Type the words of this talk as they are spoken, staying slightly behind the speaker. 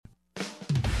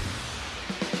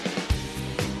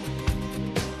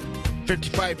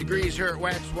55 degrees here at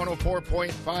Wax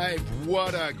 104.5.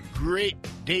 What a great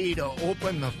day to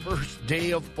open the first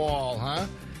day of fall, huh?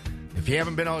 If you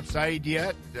haven't been outside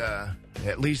yet,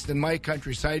 at least in my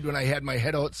countryside when I had my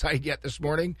head outside yet this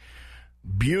morning,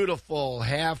 beautiful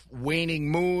half-waning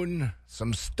moon,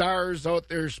 some stars out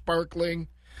there sparkling.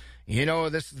 You know,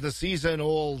 this is the season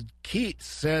old Keats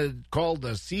said called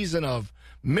the season of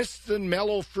mist and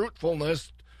mellow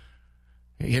fruitfulness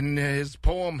in his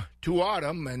poem To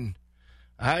Autumn, and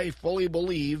I fully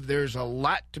believe there's a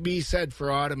lot to be said for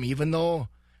autumn, even though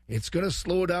it's going to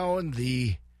slow down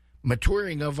the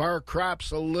maturing of our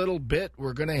crops a little bit.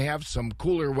 We're going to have some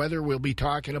cooler weather we'll be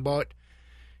talking about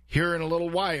here in a little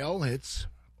while. It's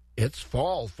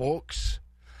fall, folks.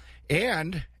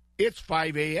 And it's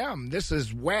 5 a.m. This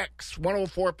is Wax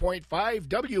 104.5,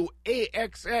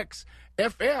 WAXX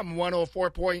FM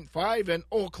 104.5 in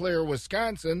Eau Claire,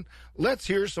 Wisconsin. Let's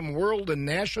hear some world and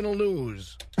national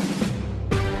news.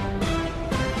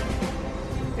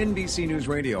 NBC News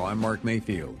Radio, I'm Mark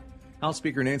Mayfield. House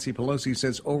Speaker Nancy Pelosi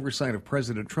says oversight of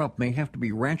President Trump may have to be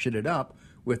ratcheted up,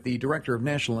 with the Director of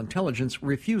National Intelligence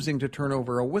refusing to turn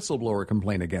over a whistleblower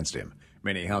complaint against him.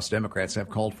 Many House Democrats have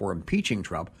called for impeaching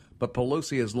Trump, but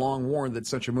Pelosi has long warned that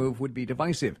such a move would be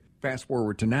divisive. Fast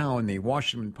forward to now, and the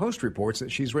Washington Post reports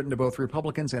that she's written to both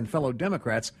Republicans and fellow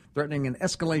Democrats threatening an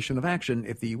escalation of action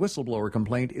if the whistleblower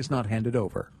complaint is not handed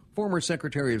over. Former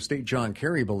Secretary of State John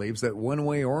Kerry believes that one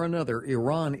way or another,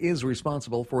 Iran is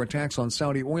responsible for attacks on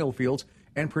Saudi oil fields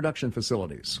and production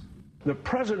facilities. The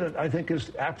president, I think,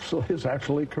 is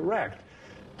absolutely correct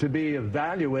to be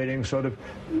evaluating sort of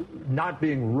not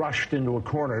being rushed into a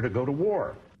corner to go to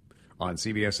war. On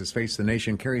CBS's Face the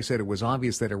Nation, Kerry said it was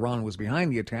obvious that Iran was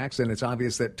behind the attacks, and it's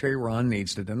obvious that Tehran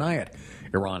needs to deny it.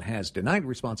 Iran has denied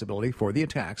responsibility for the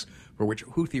attacks, for which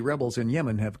Houthi rebels in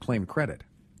Yemen have claimed credit.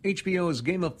 HBO's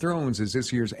Game of Thrones is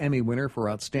this year's Emmy winner for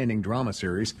Outstanding Drama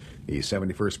Series. The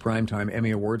 71st Primetime Emmy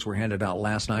Awards were handed out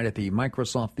last night at the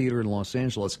Microsoft Theater in Los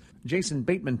Angeles. Jason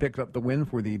Bateman picked up the win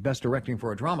for the Best Directing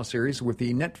for a Drama Series with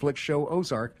the Netflix show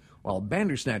Ozark, while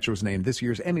Bandersnatch was named this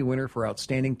year's Emmy winner for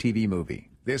Outstanding TV Movie.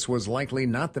 This was likely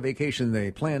not the vacation they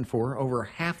planned for. Over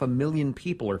 500,000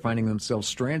 people are finding themselves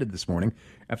stranded this morning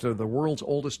after the world's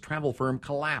oldest travel firm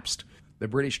collapsed. The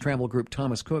British travel group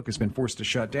Thomas Cook has been forced to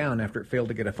shut down after it failed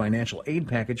to get a financial aid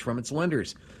package from its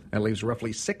lenders. That leaves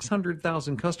roughly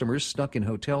 600,000 customers stuck in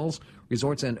hotels,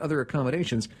 resorts, and other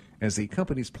accommodations as the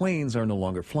company's planes are no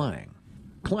longer flying.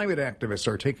 Climate activists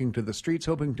are taking to the streets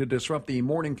hoping to disrupt the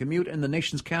morning commute in the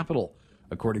nation's capital.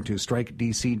 According to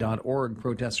StrikeDC.org,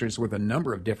 protesters with a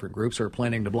number of different groups are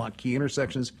planning to block key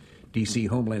intersections. D.C.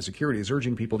 Homeland Security is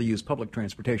urging people to use public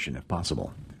transportation if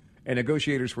possible. And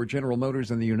negotiators for General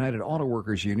Motors and the United Auto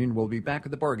Workers Union will be back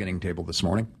at the bargaining table this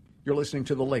morning. You're listening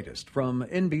to the latest from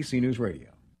NBC News Radio.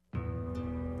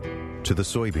 To the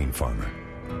soybean farmer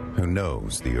who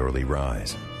knows the early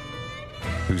rise,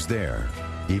 who's there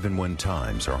even when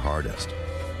times are hardest,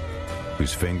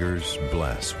 whose fingers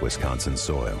bless Wisconsin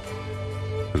soil,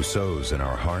 who sows in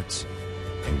our hearts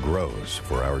and grows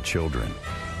for our children.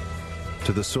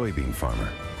 To the soybean farmer,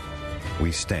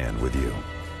 we stand with you.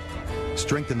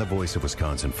 Strengthen the voice of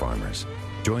Wisconsin farmers.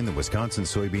 Join the Wisconsin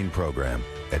Soybean Program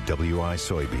at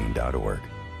wisoybean.org.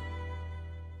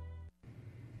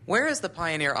 Where is the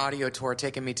Pioneer Audio Tour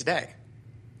taking me today?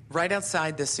 Right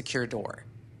outside this secure door.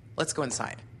 Let's go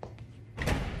inside.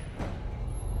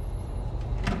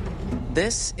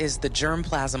 This is the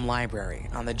Germplasm Library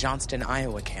on the Johnston,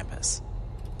 Iowa campus.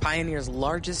 Pioneer's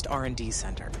largest R&D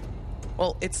center.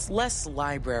 Well, it's less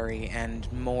library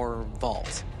and more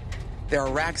vault. There are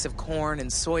racks of corn and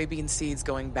soybean seeds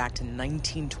going back to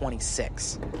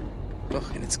 1926. Ugh,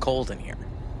 and it's cold in here.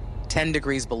 10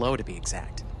 degrees below to be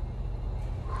exact.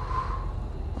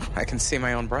 I can see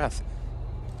my own breath.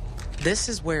 This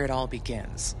is where it all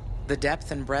begins. The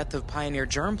depth and breadth of Pioneer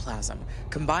germplasm,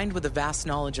 combined with the vast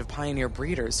knowledge of Pioneer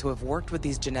breeders who have worked with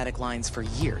these genetic lines for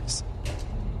years.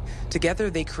 Together,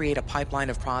 they create a pipeline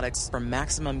of products for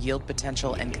maximum yield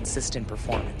potential and consistent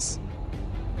performance.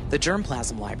 The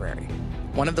Germplasm Library,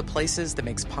 one of the places that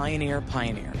makes Pioneer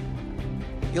Pioneer.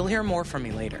 You'll hear more from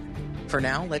me later. For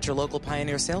now, let your local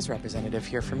Pioneer sales representative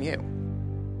hear from you.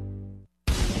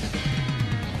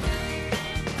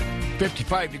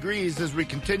 55 degrees as we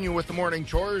continue with the morning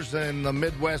chores and the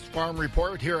Midwest Farm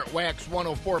Report here at Wax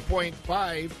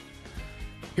 104.5.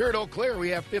 Here at Eau Claire, we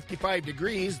have 55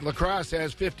 degrees. La Crosse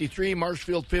has 53,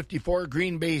 Marshfield 54,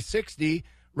 Green Bay 60,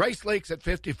 Rice Lakes at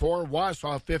 54,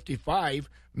 Wausau 55,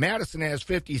 Madison has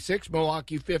 56,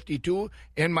 Milwaukee 52,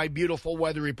 and my beautiful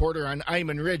weather reporter on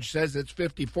Iman Ridge says it's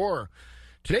 54.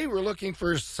 Today we're looking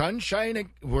for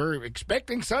sunshine. We're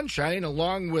expecting sunshine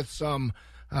along with some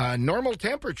normal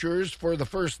temperatures for the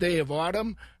first day of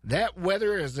autumn. That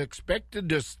weather is expected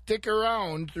to stick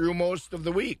around through most of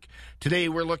the week. Today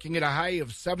we're looking at a high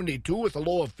of 72 with a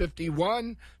low of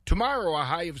 51. Tomorrow a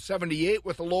high of 78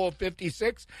 with a low of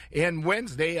 56. And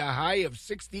Wednesday a high of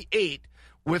 68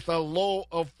 with a low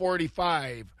of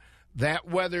 45. That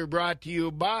weather brought to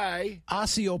you by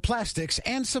Osseo Plastics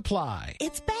and Supply.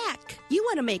 It's back. You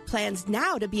want to make plans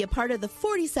now to be a part of the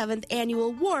 47th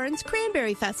Annual Warren's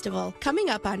Cranberry Festival, coming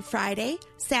up on Friday,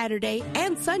 Saturday,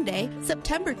 and Sunday,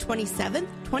 September 27th,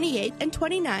 28th, and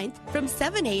 29th from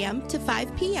 7 a.m. to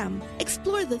 5 p.m.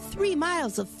 Explore the 3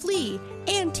 miles of flea,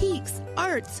 antiques,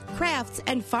 arts, crafts,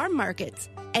 and farm markets.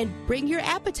 And bring your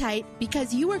appetite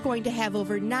because you are going to have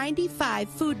over 95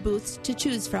 food booths to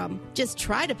choose from. Just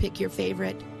try to pick your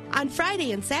favorite. On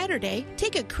Friday and Saturday,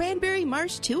 take a Cranberry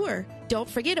Marsh tour. Don't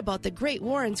forget about the Great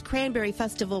Warren's Cranberry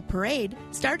Festival Parade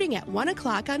starting at 1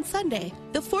 o'clock on Sunday.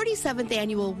 The 47th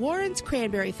Annual Warren's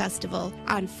Cranberry Festival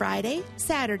on Friday,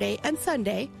 Saturday, and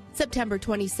Sunday, September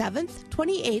 27th,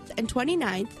 28th, and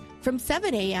 29th, from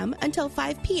 7 a.m. until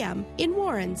 5 p.m. in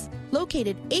Warrens,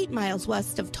 located 8 miles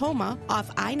west of Tomah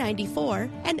off I-94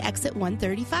 and exit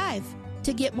 135.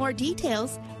 To get more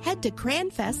details, head to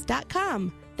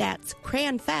cranfest.com. That's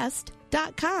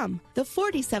cranfest.com, the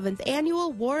 47th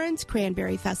Annual Warrens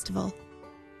Cranberry Festival.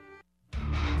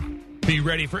 Be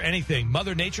ready for anything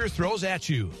Mother Nature throws at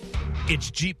you. It's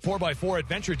Jeep 4x4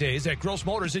 Adventure Days at Gross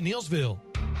Motors in Neillsville.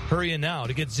 Hurry in now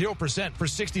to get 0% for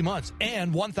 60 months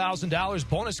and $1,000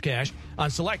 bonus cash on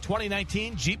select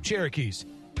 2019 Jeep Cherokees.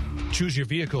 Choose your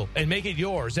vehicle and make it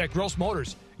yours at Gross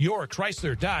Motors, your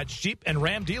Chrysler, Dodge, Jeep, and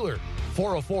Ram dealer.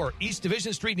 404 East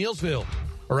Division Street, Neillsville.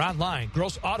 Or online,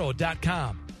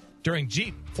 grossauto.com. During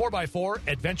Jeep 4x4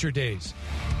 Adventure Days.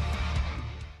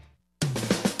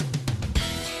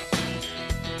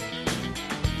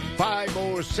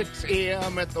 5:06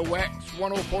 a.m. at the WAX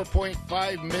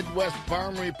 104.5 Midwest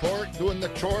Farm Report. Doing the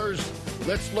chores.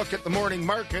 Let's look at the morning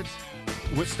markets.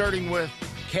 We're starting with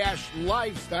cash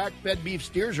livestock. Fed beef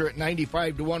steers are at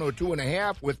 95 to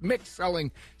 102.5, with mixed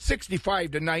selling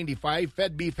 65 to 95.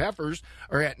 Fed beef heifers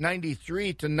are at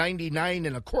 93 to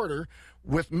 99.25,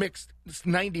 with mixed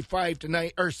 95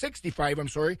 to 65.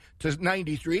 To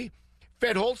 93.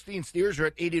 Fed Holstein steers are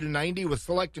at 80 to 90, with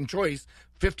select and choice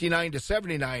 59 to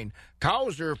 79.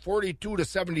 Cows are 42 to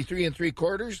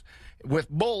 73.75, with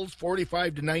bulls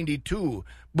 45 to 92.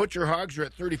 Butcher hogs are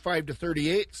at 35 to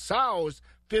 38. Sows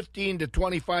 15 to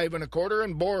 25.25,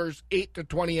 and boars 8 to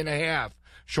 20.5.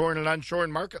 Shorn and unshorn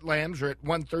market lambs are at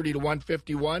 130 to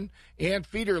 151, and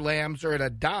feeder lambs are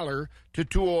at $1 to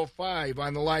 205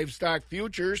 on the livestock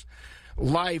futures.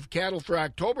 Live cattle for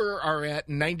October are at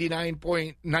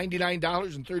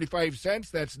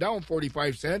 $99.35. That's down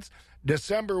 45 cents.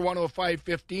 December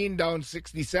 105.15, down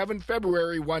 67.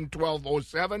 February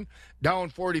 112.07, down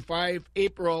 45.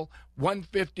 April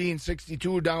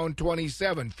 115.62, down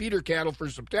 27. Feeder cattle for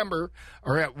September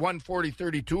are at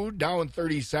 140.32, down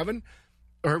 37.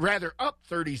 Or rather, up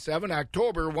 37.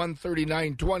 October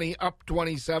 139.20, up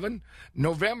 27.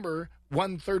 November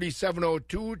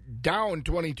 137.02, down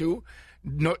 22.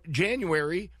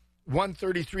 January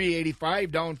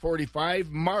 133.85, down 45.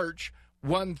 March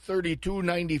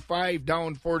 132.95,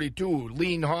 down 42.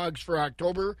 Lean hogs for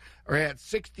October are at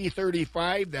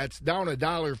 60.35. That's down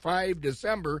 $1.05.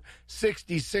 December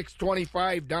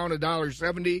 66.25, down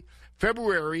 $1.70.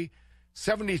 February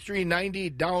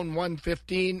 73.90, down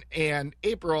 115, and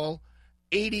April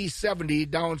 80.70,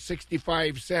 down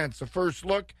 65 cents. A first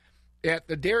look at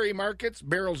the dairy markets.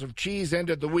 Barrels of cheese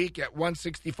ended the week at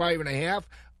 165.5,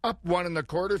 up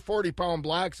 1.25. 40-pound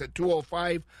blocks at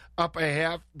 205, up a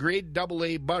half. Grade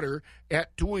AA butter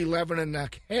at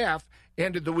 211.5,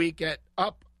 ended the week at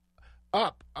up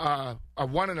a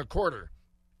 1.25.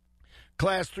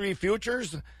 Class 3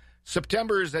 futures.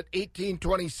 September is at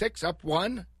 18.26, up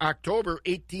 1. October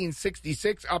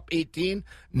 18.66, up 18.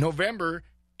 November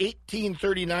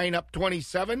 18.39, up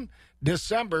 27.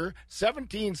 December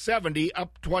 17.70,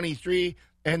 up 23.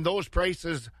 And those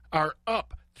prices are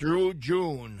up through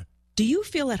June. Do you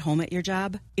feel at home at your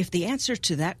job? If the answer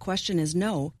to that question is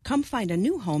no, come find a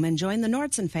new home and join the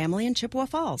Nordson family in Chippewa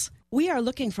Falls. We are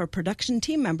looking for production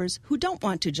team members who don't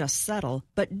want to just settle,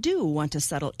 but do want to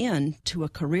settle in to a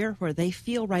career where they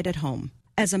feel right at home.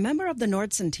 As a member of the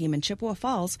Nordson team in Chippewa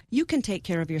Falls, you can take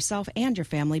care of yourself and your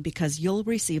family because you'll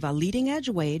receive a leading-edge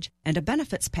wage and a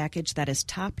benefits package that is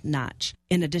top-notch.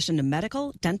 In addition to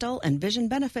medical, dental, and vision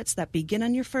benefits that begin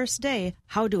on your first day,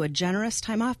 how do a generous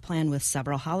time-off plan with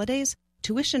several holidays,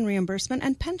 tuition reimbursement,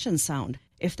 and pension sound.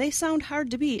 If they sound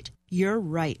hard to beat, you're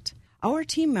right. Our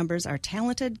team members are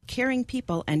talented, caring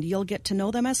people, and you'll get to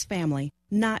know them as family,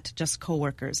 not just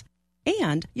coworkers.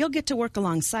 And you'll get to work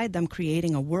alongside them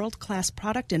creating a world-class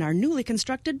product in our newly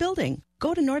constructed building.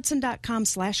 Go to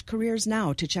Nordson.com/careers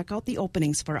now to check out the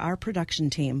openings for our production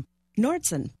team.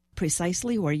 Nordson,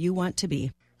 precisely where you want to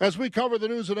be. As we cover the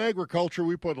news in agriculture,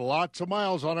 we put lots of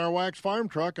miles on our Wax Farm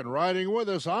truck, and riding with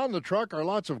us on the truck are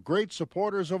lots of great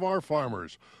supporters of our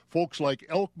farmers. Folks like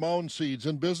Elk Mound Seeds,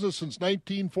 in business since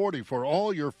 1940 for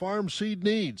all your farm seed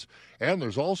needs. And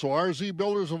there's also RZ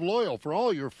Builders of Loyal for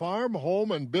all your farm,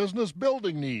 home, and business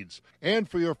building needs. And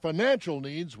for your financial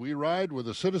needs, we ride with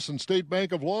the Citizen State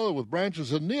Bank of Loyal with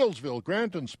branches in Neelsville,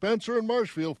 Granton, Spencer, and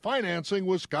Marshfield, financing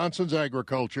Wisconsin's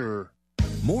agriculture.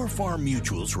 More farm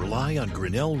mutuals rely on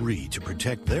Grinnell Re to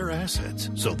protect their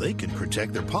assets so they can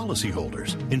protect their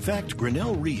policyholders. In fact,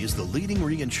 Grinnell Re is the leading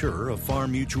reinsurer of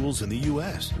farm mutuals in the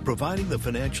U.S., providing the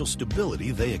financial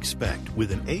stability they expect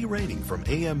with an A rating from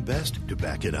AM Best to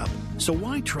back it up. So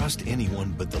why trust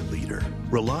anyone but the leader?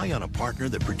 Rely on a partner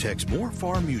that protects more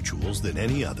farm mutuals than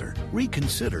any other.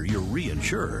 Reconsider your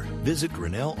reinsurer. Visit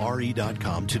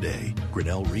GrinnellRE.com today.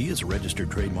 Grinnell Re is a registered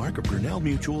trademark of Grinnell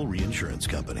Mutual Reinsurance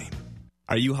Company.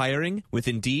 Are you hiring? With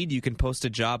Indeed, you can post a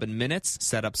job in minutes,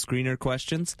 set up screener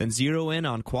questions, then zero in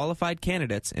on qualified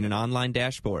candidates in an online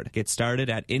dashboard. Get started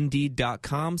at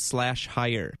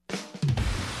Indeed.com/hire.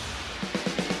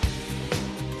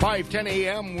 5:10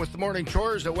 a.m. with the morning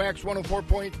chores at Wax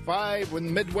 104.5 with the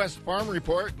Midwest Farm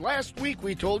Report. Last week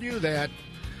we told you that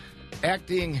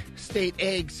Acting State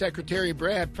Ag Secretary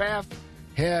Brad Pfaff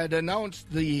had announced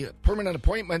the permanent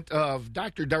appointment of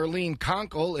Dr. Darlene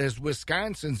Conkle as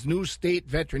Wisconsin's new state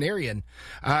veterinarian.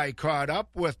 I caught up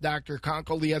with Dr.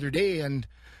 Conkle the other day and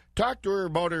talked to her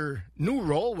about her new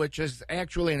role, which is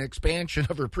actually an expansion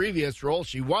of her previous role.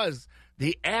 She was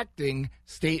the acting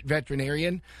state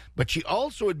veterinarian, but she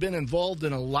also had been involved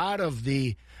in a lot of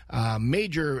the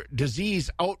major disease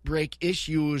outbreak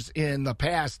issues in the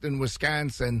past in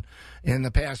Wisconsin in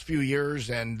the past few years,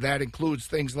 and that includes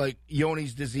things like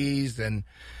Johne's disease and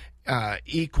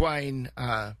equine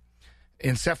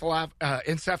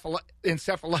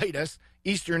encephalitis,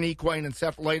 Eastern equine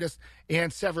encephalitis,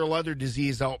 and several other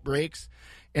disease outbreaks.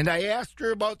 And I asked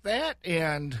her about that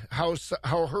and how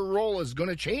her role is going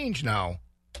to change now.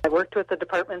 I worked with the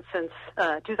department since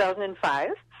 2005.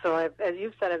 So, as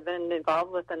you've said, I've been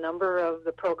involved with a number of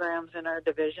the programs in our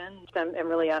division. I'm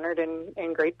really honored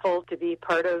and grateful to be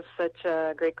part of such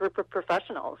a great group of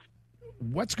professionals.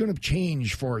 What's going to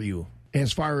change for you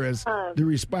as far as the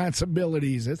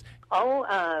responsibilities? As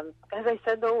I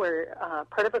said, though, we're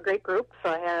part of a great group, so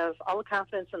I have all the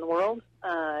confidence in the world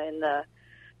in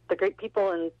the great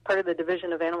people and part of the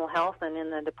Division of Animal Health and in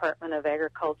the Department of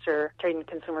Agriculture, Trade and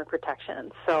Consumer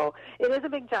Protection. So it is a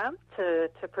big job to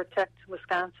protect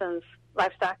Wisconsin's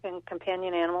livestock and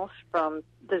companion animals from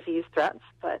disease threats,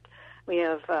 but we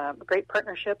have great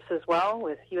partnerships as well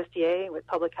with USDA, with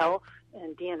Public Health,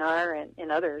 and DNR, and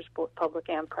others, both public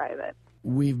and private.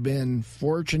 We've been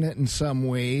fortunate in some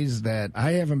ways that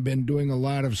I haven't been doing a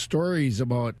lot of stories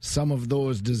about some of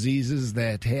those diseases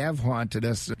that have haunted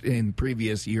us in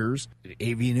previous years.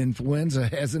 Avian influenza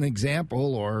as an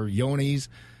example, or Johne's.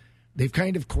 They've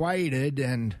kind of quieted,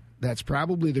 and that's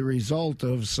probably the result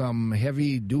of some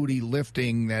heavy-duty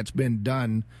lifting that's been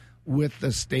done with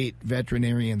the state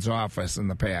veterinarian's office in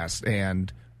the past,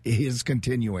 and is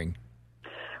continuing.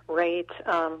 Right.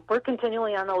 We're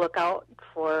continually on the lookout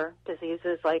for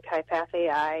diseases like high path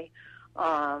AI,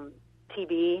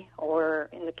 TB, or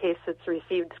in the case that's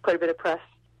received quite a bit of press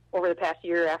over the past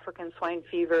year, African swine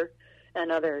fever,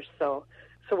 and others. So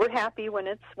we're happy when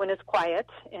it's quiet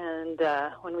and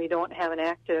when we don't have an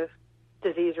active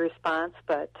disease response.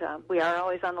 But we are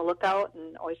always on the lookout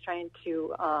and always trying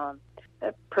to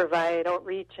provide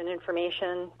outreach and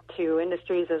information to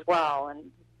industries as well,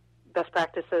 and best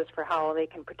practices for how they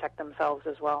can protect themselves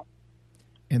as well.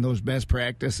 And those best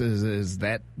practices, is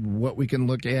that what we can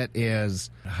look at as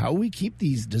how we keep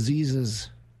these diseases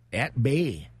at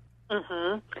bay?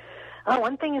 Mm-hmm.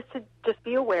 One thing is to just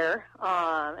be aware,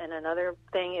 and another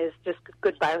thing is just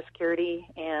good biosecurity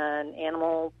and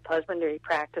animal husbandry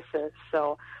practices.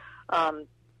 So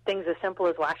things as simple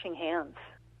as washing hands,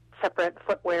 separate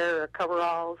footwear or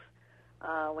coveralls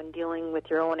when dealing with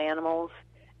your own animals,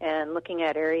 and looking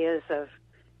at areas of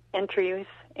entries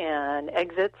and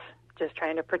exits, just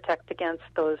trying to protect against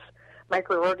those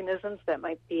microorganisms that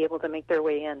might be able to make their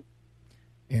way in.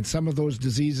 And some of those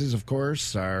diseases, of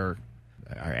course, are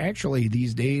actually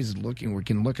these days we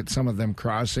can look at some of them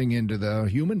crossing into the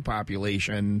human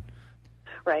population.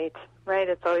 Right.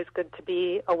 It's always good to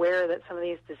be aware that some of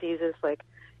these diseases, like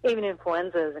avian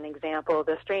influenza is an example,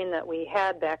 the strain that we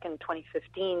had back in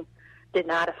 2015 did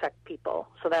not affect people,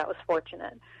 so that was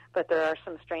fortunate. But there are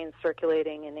some strains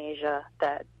circulating in Asia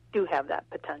that do have that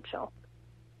potential.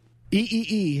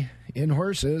 EEE in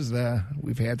horses,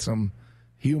 we've had some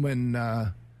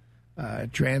human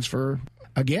transfer.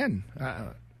 Again,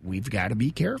 we've got to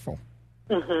be careful.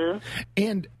 Mm-hmm.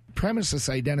 And premises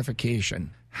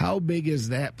identification, how big is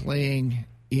that playing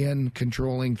in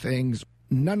controlling things?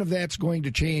 None of that's going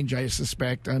to change, I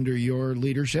suspect, under your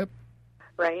leadership.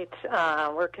 Right.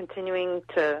 We're continuing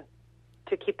to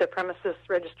keep the premises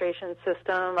registration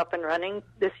system up and running.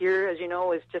 This year, as you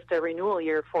know, is just a renewal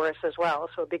year for us as well,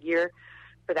 so a big year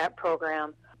for that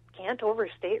program. Can't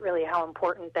overstate really how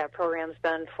important that program's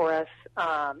been for us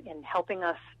in helping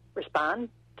us respond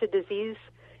to disease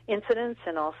incidents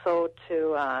and also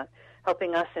to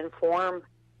helping us inform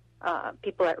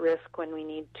people at risk when we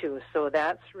need to. So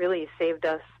that's really saved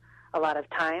us a lot of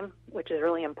time, which is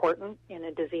really important in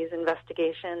a disease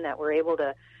investigation, that we're able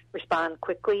to respond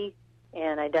quickly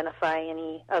and identify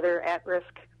any other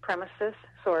at-risk premises.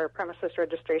 So our premises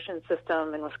registration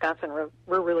system in Wisconsin,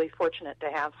 we're really fortunate to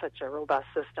have such a robust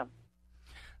system.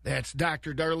 That's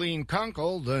Dr. Darlene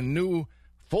Kunkel, the new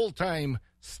full-time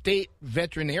state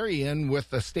veterinarian with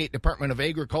the State Department of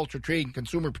Agriculture, Trade, and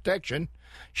Consumer Protection.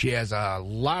 She has a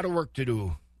lot of work to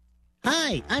do.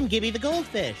 Hi, I'm Gibby the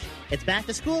Goldfish. It's back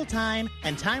to school time,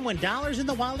 and time when dollars in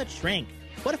the wallet shrink.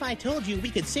 What if I told you we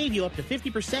could save you up to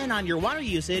 50% on your water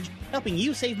usage, helping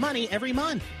you save money every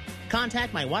month?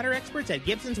 Contact my water experts at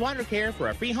Gibson's Water Care for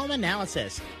a free home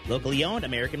analysis. Locally owned,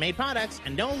 American-made products,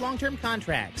 and no long-term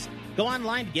contracts. Go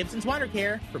online to Gibson's Water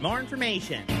Care for more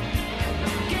information.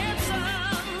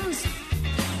 Gibson's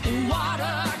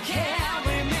Water Care,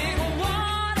 we make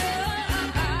water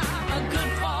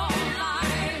good for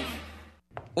life.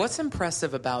 What's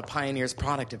impressive about Pioneer's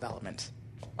product development?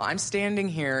 I'm standing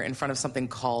here in front of something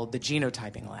called the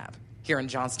Genotyping Lab here in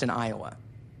Johnston, Iowa.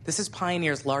 This is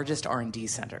Pioneer's largest R&D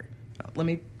center. Let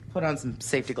me put on some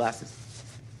safety glasses.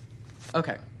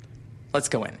 Okay, let's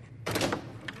go in.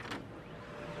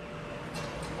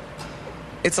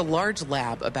 It's a large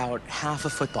lab about half a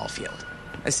football field.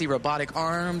 I see robotic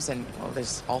arms and,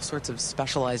 there's all sorts of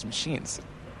specialized machines.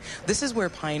 This is where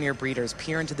Pioneer breeders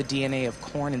peer into the DNA of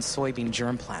corn and soybean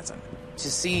germplasm to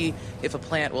see if a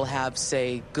plant will have,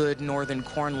 say, good northern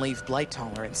corn leaf blight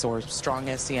tolerance or strong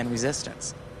SCN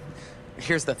resistance.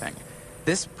 Here's the thing.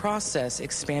 This process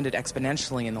expanded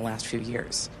exponentially in the last few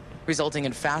years, resulting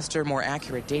in faster, more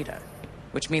accurate data,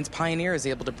 which means Pioneer is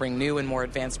able to bring new and more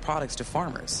advanced products to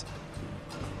farmers.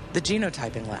 The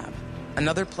Genotyping Lab,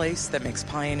 another place that makes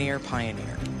Pioneer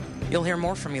Pioneer. You'll hear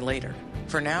more from me later.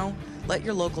 For now, let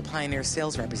your local Pioneer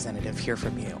sales representative hear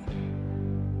from you.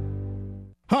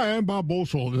 Hi, I'm Bob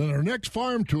Bosold, and our next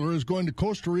farm tour is going to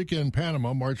Costa Rica and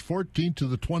Panama, March 14th to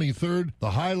the 23rd.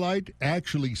 The highlight,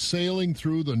 actually sailing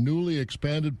through the newly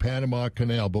expanded Panama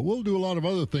Canal. But we'll do a lot of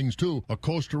other things, too. A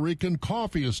Costa Rican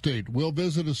coffee estate. We'll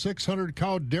visit a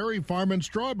 600-cow dairy farm and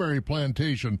strawberry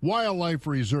plantation. Wildlife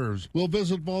reserves. We'll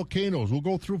visit volcanoes. We'll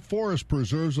go through forest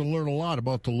preserves and learn a lot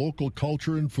about the local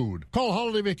culture and food. Call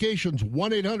Holiday Vacations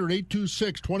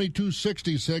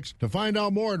 1-800-826-2266 to find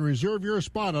out more and reserve your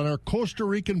spot on our Costa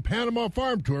Rica Panama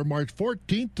Farm Tour, March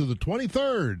 14th to the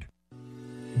 23rd.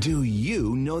 Do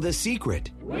you know the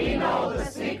secret? We know the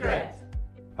secret.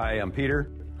 Hi, I'm Peter.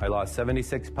 I lost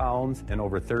 76 pounds and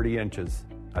over 30 inches.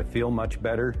 I feel much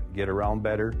better, get around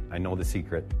better. I know the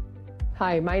secret.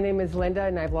 Hi, my name is Linda,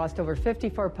 and I've lost over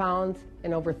 54 pounds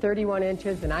and over 31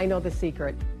 inches, and I know the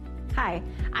secret. Hi,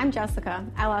 I'm Jessica.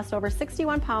 I lost over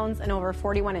 61 pounds and over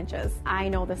 41 inches. I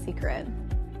know the secret.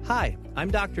 Hi,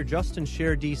 I'm Dr. Justin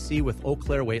Scher, DC with Eau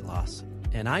Claire Weight Loss,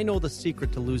 and I know the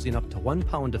secret to losing up to 1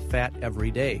 pound of fat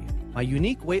every day. My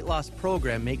unique weight loss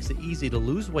program makes it easy to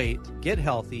lose weight, get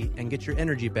healthy, and get your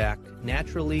energy back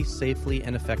naturally, safely,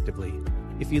 and effectively.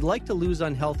 If you'd like to lose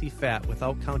unhealthy fat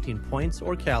without counting points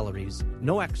or calories,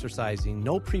 no exercising,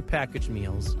 no prepackaged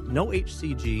meals, no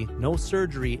HCG, no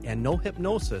surgery, and no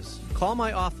hypnosis, call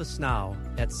my office now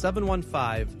at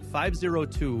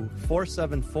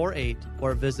 715-502-4748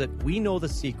 or visit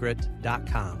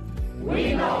WeKnowTheSecret.com.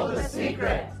 We know the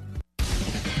secret.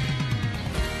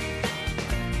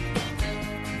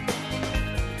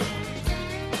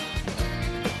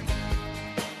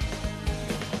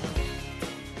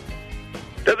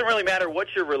 Doesn't really matter what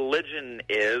your religion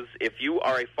is. If you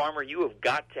are a farmer, you have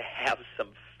got to have some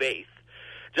faith.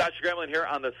 Josh Gremlin here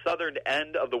on the southern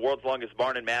end of the world's longest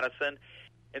barn in Madison.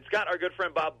 And Scott, our good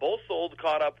friend Bob Bosold,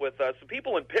 caught up with some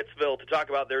people in Pittsville to talk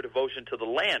about their devotion to the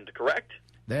land, correct?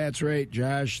 That's right,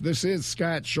 Josh. This is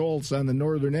Scott Schultz on the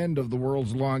northern end of the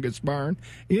world's longest barn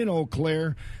in Eau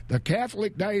Claire. The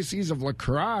Catholic Diocese of La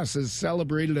Crosse has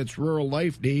celebrated its Rural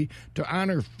Life Day to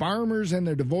honor farmers and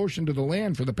their devotion to the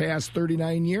land for the past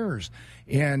 39 years.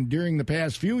 And during the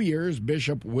past few years,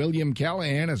 Bishop William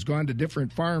Callahan has gone to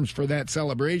different farms for that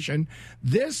celebration.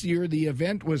 This year, the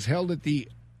event was held at the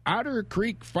Otter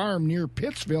Creek Farm near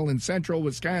Pittsville in central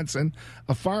Wisconsin,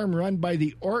 a farm run by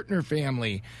the Ortner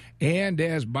family. And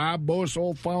as Bob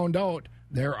Bosel found out,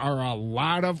 there are a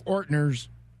lot of Ortners.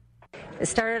 It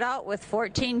started out with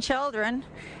 14 children,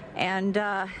 and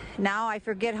now I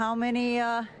forget how many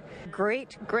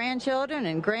great-grandchildren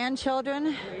and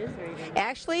grandchildren.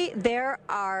 Actually, there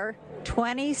are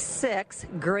 26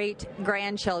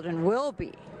 great-grandchildren, will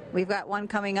be. We've got one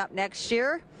coming up next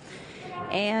year.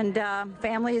 And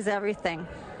family is everything.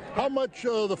 How much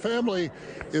the family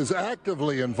is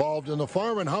actively involved in the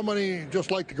farm, and how many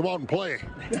just like to come out and play?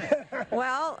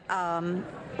 Well,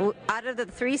 out of the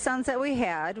 3 sons that we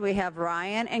have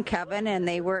Ryan and Kevin, and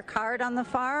they work hard on the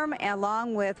farm,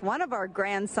 along with one of our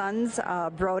grandsons,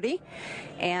 Brody,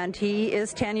 and he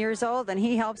is 10 years old, and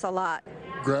he helps a lot.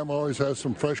 Grandma always has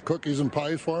some fresh cookies and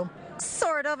pies for him?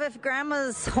 Sort of, if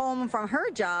Grandma's home from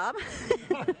her job.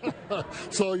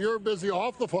 So you're busy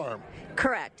off the farm?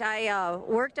 Correct. I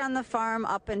worked on the farm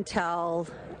up until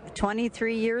 24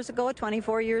 years ago.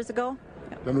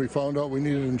 Then we found out we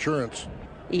needed insurance.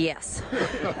 Yes.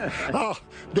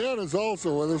 Dan is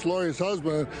also with us, Lori's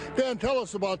husband. Dan, tell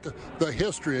us about the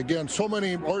history. Again, so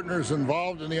many Ortners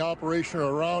involved in the operation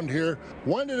around here.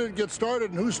 When did it get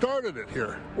started, and who started it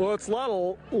here? Well, it's a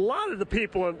lot of the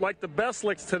people, like the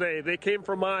Beslicks today, they came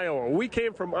from Iowa. We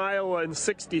came from Iowa in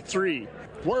 '63.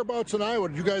 Whereabouts in Iowa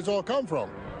did you guys all come from?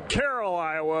 Carroll,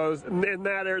 Iowa, in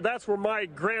that area. That's where my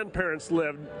grandparents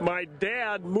lived. My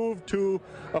dad moved to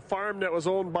a farm that was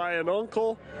owned by an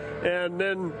uncle, and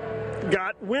then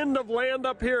got wind of land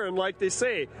up here, and like they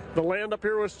say, the land up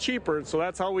here was cheaper, and so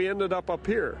that's how we ended up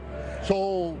here.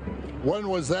 So when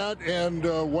was that, and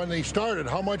when they started,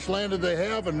 how much land did they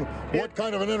have, and what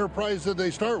kind of an enterprise did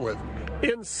they start with?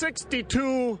 In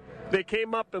 '62, they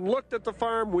came up and looked at the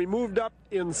farm. We moved up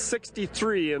in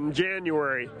 '63 in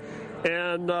January.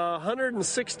 And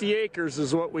 160 acres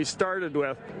is what we started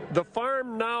with. The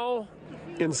farm now,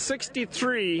 in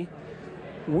 '63,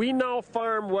 we now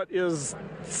farm what is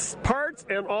parts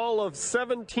and all of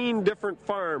 17 different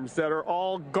farms that are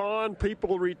all gone.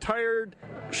 People retired,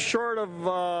 short of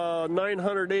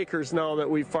 900 acres now that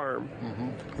we farm.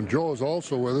 Mm-hmm. And Joe is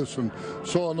also with us. And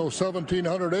so on those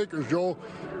 1,700 acres, Joe,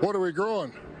 what are we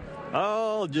growing?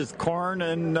 Oh, just corn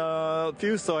and a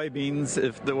few soybeans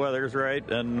if the weather's right,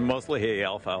 and mostly hay,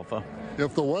 alfalfa.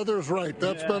 If the weather's right,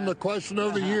 that's been the question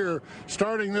of the year.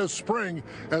 Starting this spring,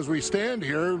 as we stand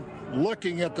here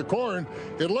looking at the corn,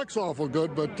 it looks awful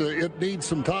good, but it needs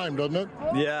some time, doesn't it?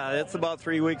 Yeah, it's about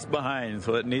 3 weeks behind,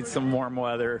 so it needs some warm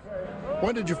weather.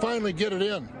 When did you finally get it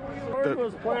in? Corn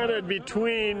was planted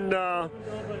between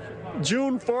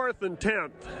June 4th and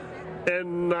 10th.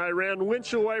 And I ran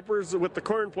windshield wipers with the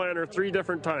corn planter 3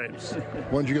 different times.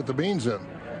 When did you get the beans in?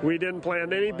 We didn't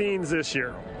plant any beans this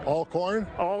year. All corn?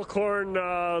 All corn,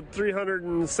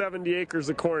 370 acres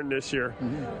of corn this year.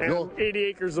 Mm-hmm. And 80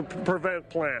 acres of prevent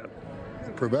plant.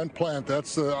 Prevent plant,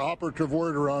 that's the operative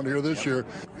word around here this year.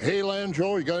 Hayland,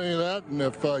 Joe, you got any of that? And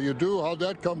if you do, how'd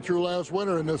that come through last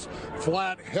winter in this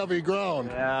flat, heavy ground?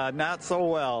 Not so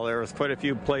well. There was quite a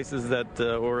few places that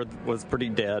was pretty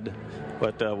dead.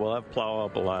 But we'll have plow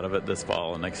up a lot of it this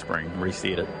fall and next spring,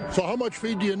 reseed it. So how much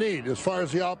feed do you need as far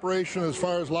as the operation, as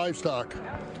far as livestock?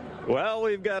 Well,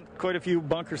 we've got quite a few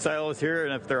bunker silos here,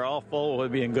 and if they're all full, we'll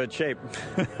be in good shape.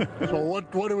 So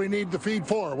what do we need the feed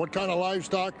for? What kind of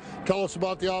livestock? Tell us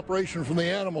about the operation from the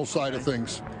animal side of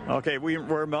things. Okay,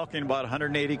 we're milking about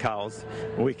 180 cows.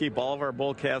 We keep all of our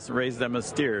bull calves and raise them as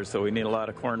steers, so we need a lot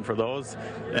of corn for those,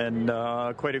 and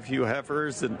quite a few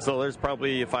heifers, and so there's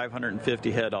probably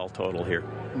 550 head all total here.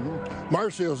 Mm-hmm.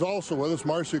 Marcy is also with us.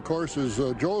 Marcy, of course, is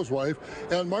Joe's wife.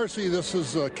 And Marcy, this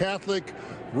is Catholic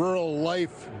Rural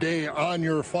Life Day on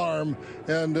your farm,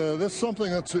 and this is something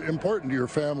that's important to your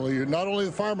family, not only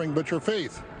the farming, but your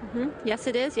faith. Mm-hmm. Yes,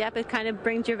 it is. Yep, it kind of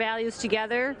brings your values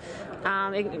together.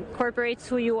 It incorporates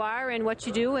who you are and what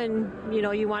you do, and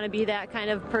you want to be that kind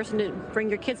of person to bring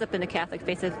your kids up in the Catholic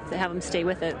faith, to have them stay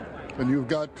with it. And you've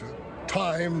got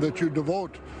time that you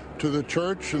devote to the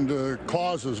church and to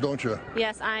causes, don't you?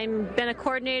 Yes, I've been a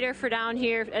coordinator for down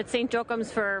here at St.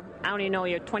 Joachim's for,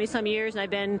 20-some years, and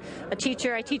I've been a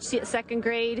teacher. I teach second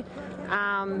grade,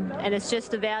 and it's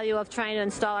just the value of trying to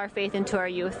install our faith into our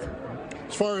youth.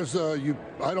 As far as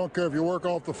I don't care if you work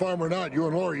off the farm or not, you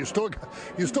and Lori, you still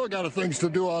got things to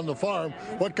do on the farm.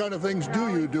 What kind of things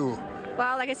do you do?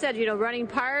 Well, like I said, running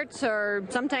parts, or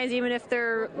sometimes even if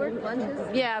they're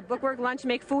bookwork lunch,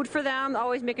 make food for them.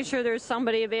 Always making sure there's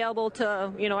somebody available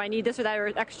to, I need this or that,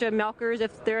 or extra milkers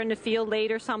if they're in the field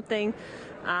late or something.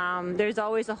 There's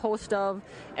always a host of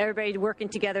everybody working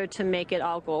together to make it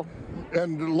all go.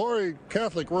 And Lori,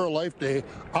 Catholic Rural Life Day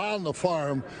on the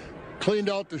farm, cleaned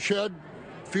out the shed,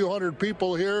 a few hundred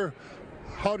people here.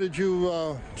 How did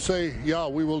you say, yeah,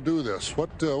 we will do this? What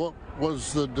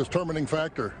was the determining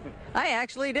factor? I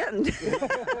actually didn't.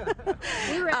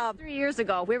 We were asked 3 years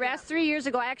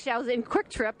ago. Actually, I was in Quick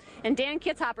Trip, and Dan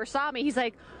Kitzhopper saw me. He's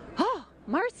like, oh,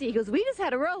 Marcy, he goes, we just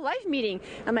had a Rural Life meeting.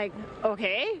 I'm like,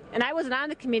 okay. And I wasn't on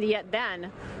the committee yet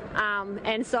then.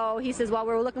 And so he says, well,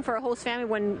 we're looking for a host family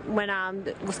when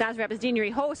the Wisconsin Rapids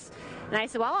Deanery hosts. And I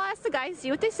said, well, I'll ask the guys,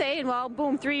 see what they say. And well,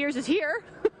 boom, 3 years is here.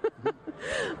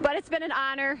 But it's been an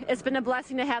honor. It's been a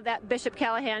blessing to have that Bishop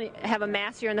Callahan have a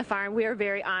mass here on the farm. We are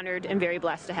very honored and very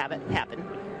blessed to have it happen.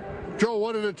 Joe,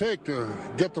 what did it take to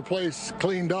get the place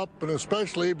cleaned up, and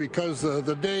especially because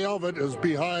the day of it is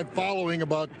following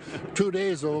about 2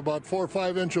 days of about 4 or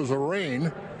 5 inches of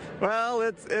rain? Well,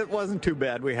 it wasn't too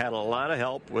bad. We had a lot of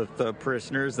help with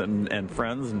parishioners and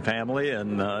friends and family,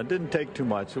 and it didn't take too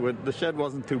much. The shed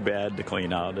wasn't too bad to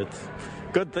clean out. It's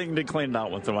a good thing to clean it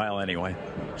out once in a while anyway.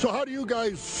 So how do you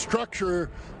guys structure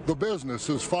the business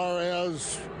as far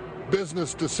as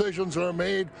business decisions are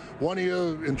made? One of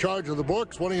you in charge of the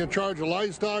books, one of you in charge of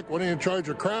livestock, one of you in charge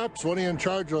of crops, one of you in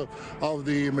charge of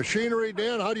the machinery.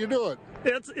 Dan, how do you do it?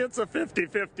 It's a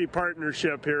 50-50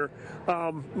 partnership here.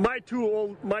 My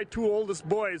two oldest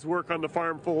boys work on the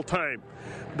farm full time,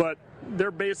 but they're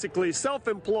basically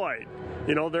self-employed.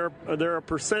 They're a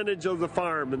percentage of the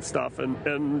farm and stuff,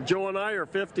 and Joe and I are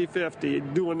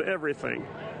 50-50 doing everything.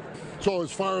 So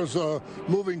as far as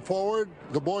moving forward,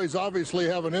 the boys obviously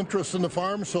have an interest in the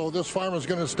farm, so this farm is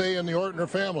going to stay in the Ortner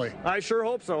family. I sure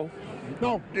hope so.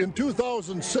 Now, in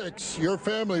 2006, your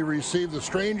family received the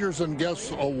Strangers and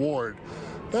Guests Award.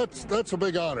 That's a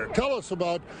big honor. Tell us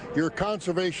about your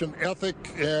conservation ethic,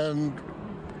 and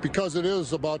because it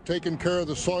is about taking care of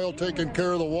the soil, taking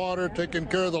care of the water, taking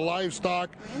care of the livestock.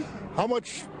 How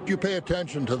much do you pay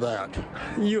attention to that?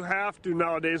 You have to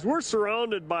nowadays. We're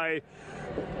surrounded by,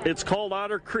 it's called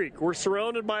Otter Creek. We're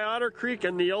surrounded by Otter Creek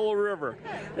and the Yellow River.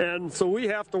 And so we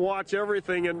have to watch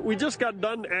everything. And we just got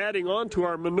done adding on to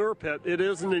our manure pit. It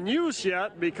isn't in use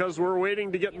yet because we're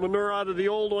waiting to get manure out of the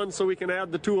old one so we can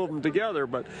add the two of them together.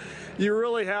 But you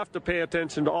really have to pay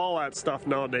attention to all that stuff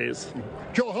nowadays.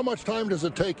 Joe, how much time does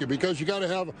it take you? Because you got to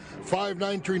have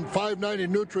 590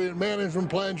 nutrient management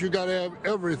plans. You got to have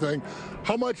everything.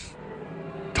 How much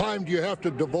time do you have to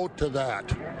devote to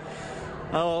that?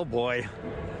 Oh, boy.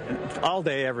 All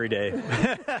day, every day.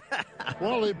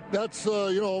 Well, that's,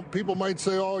 people might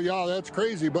say, oh, yeah, that's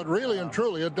crazy. But really and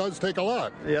truly, it does take a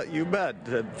lot. Yeah, you bet.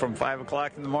 From 5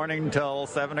 o'clock in the morning until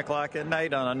 7 o'clock at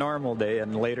night on a normal day,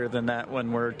 and later than that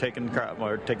when we're taking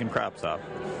crops off.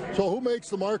 So who makes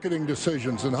the marketing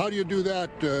decisions, and how do you do that?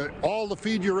 All the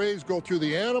feed you raise go through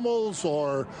the animals,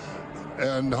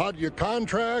 and how do you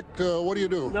contract? What do you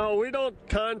do? No, we don't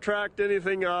contract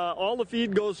anything. All the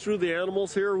feed goes through the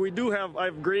animals here. I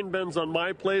have grain bins on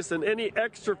my place, and any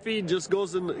extra feed just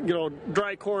goes in,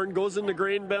 dry corn goes into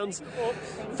grain bins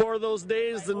for those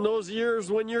days and those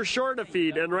years when you're short of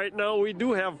feed. And right now we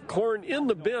do have corn in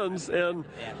the bins, and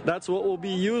that's what we'll be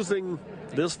using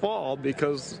this fall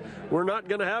because we're not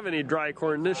going to have any dry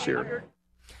corn this year.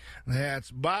 That's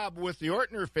Bob with the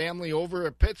Ortner family over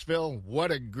at Pittsville.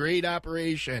 What a great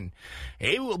operation.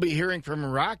 Hey, we'll be hearing from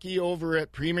Rocky over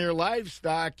at Premier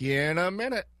Livestock in a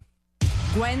minute.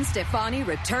 Gwen Stefani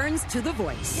returns to The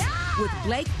Voice with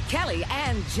Blake Kelly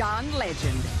and John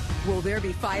Legend. Will there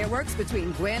be fireworks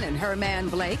between Gwen and her man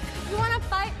Blake? You want to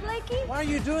fight, Blakey? Why are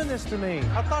you doing this to me?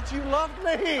 I thought you loved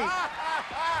me.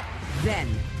 Then,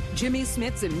 Jimmy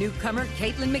Smits and newcomer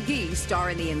Caitlin McGee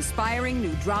star in the inspiring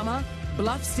new drama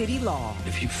Bluff City Law.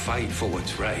 If you fight for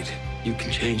what's right, you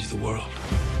can change the world.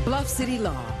 Bluff City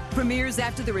Law premieres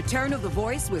after the return of The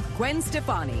Voice with Gwen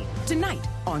Stefani tonight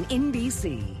on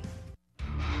NBC.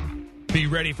 Be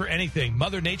ready for anything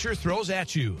Mother Nature throws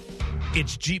at you.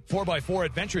 It's Jeep 4x4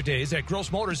 Adventure Days at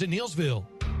Gross Motors in Neillsville.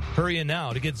 Hurry in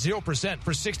now to get 0%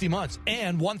 for 60 months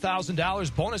and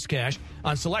 $1,000 bonus cash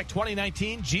on select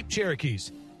 2019 Jeep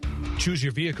Cherokees. Choose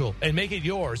your vehicle and make it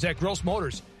yours at Gross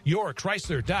Motors, your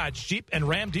Chrysler, Dodge, Jeep, and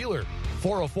Ram dealer.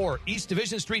 404 East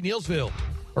Division Street, Neillsville.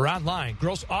 Or online,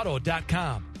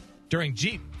 grossauto.com. During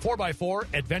Jeep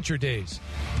 4x4 Adventure Days.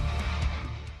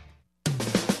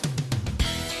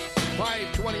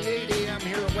 5:28 a.m.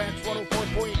 here at Wax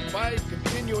 104.5,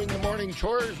 continuing the morning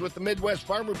chores with the Midwest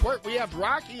Farm Report. We have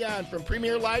Rocky on from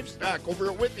Premier Livestock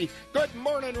over at Whitby. Good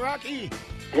morning, Rocky.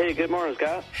 Hey, good morning,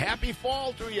 Scott. Happy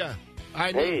fall to you.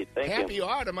 I Hey, mean, thank you. happy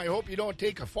autumn. I hope you don't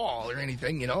take a fall or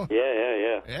anything, you know.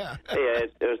 Yeah. Yeah. Hey,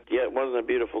 it wasn't a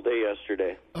beautiful day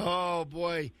yesterday. Oh,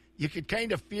 boy. You could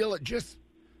kind of feel it just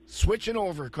switching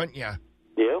over, couldn't you?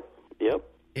 Yep.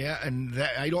 Yeah, and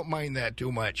I don't mind that too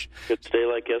much. Could stay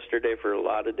like yesterday for a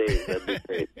lot of days. That'd be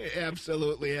great.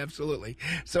 Absolutely.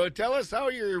 So tell us how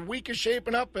your week is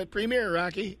shaping up at Premier,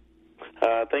 Rocky.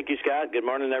 Thank you, Scott. Good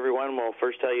morning, everyone. We'll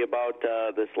first tell you about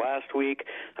this last week.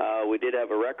 We did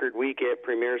have a record week at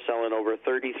Premier, selling over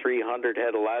 3,300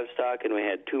 head of livestock, and we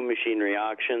had 2 machinery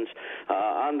auctions.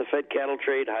 On the fed cattle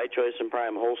trade, high choice and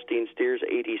prime Holstein steers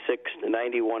 86 to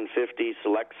 91.50,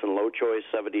 selects and low choice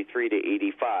 73 to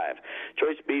 85.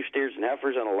 Choice beef steers and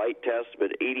heifers on a light test,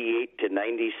 but 88 to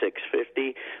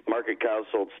 96.50. Market cows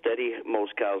sold steady.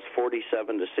 Most cows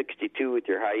 47 to 62, with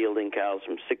your high yielding cows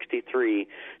from 63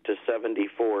 to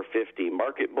 74.50.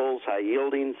 Market bulls, high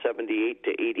yielding 78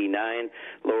 to 89,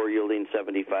 lower yielding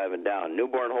 75 and down.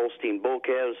 Newborn Holstein bull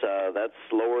calves, that's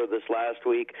lower this last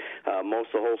week.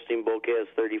 Most of the Holstein bull calves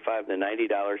 $35 to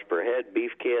 $90 per head.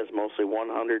 Beef calves mostly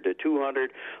 100 to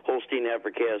 200. Holstein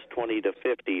heifer calves 20 to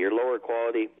 50. Your lower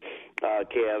quality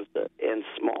calves and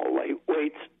small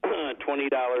lightweights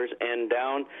 $20 and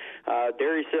down.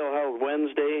 Dairy sale held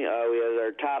Wednesday. We had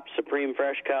our top Supreme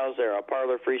Fresh cows. They're a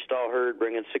parlor freestall herd,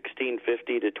 bringing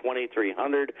 $16.50 to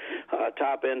 $2,300.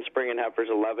 Top end spring and heifers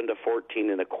 11 to 14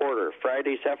 and a quarter.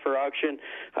 Friday's heifer auction,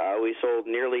 we sold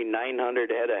nearly 900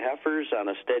 head of heifers on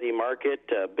a steady market.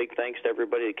 Big thanks to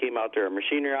everybody that came out to our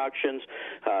machinery auctions.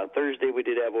 Thursday we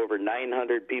did have over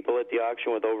 900 people at the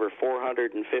auction with over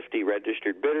 450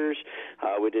 registered bidders.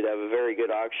 We did have a very good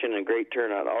auction and great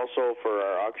turnout also for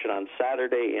our auction on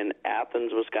Saturday in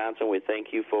Athens, Wisconsin. We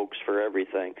thank you folks for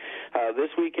everything.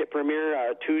 This week at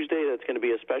Premier, Tuesday, that's going to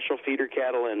be a special feeder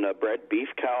cattle and bred beef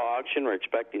cow auction. We're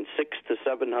expecting 600 to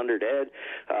 700 head.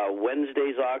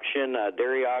 Wednesday's auction,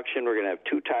 dairy auction, we're going to have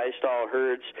 2 tie stall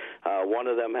herds, one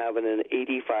of them having an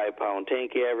 85-pound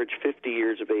tank average, 50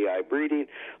 years of AI breeding.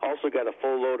 Also got a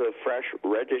full load of fresh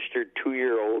registered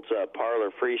 2-year-olds,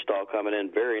 parlor freestall coming in.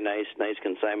 Very nice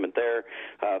consignment there.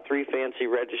 3 fancy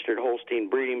registered Holstein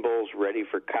breeding bulls ready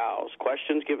for cows.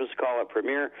 Questions, give us a call at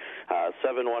Premier,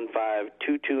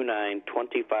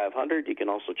 715-229-2500. You can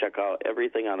also check out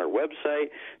everything on our website.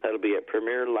 That'll be at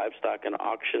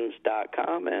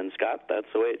premierlivestockandauctions.com. And, Scott, that's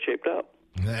the way it shaped up.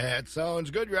 That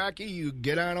sounds good, Rocky. You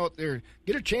get on out there.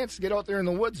 Get a chance to get out there in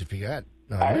the woods if you got.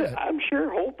 I'm sure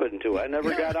hoping to. I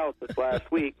never got out this last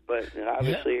week, but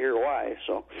obviously hear why.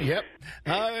 So. Yep.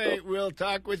 All right, we'll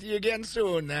talk with you again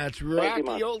soon. That's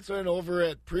Rocky Olson over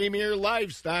at Premier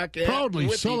Livestock. Proudly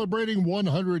celebrating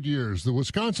 100 years, the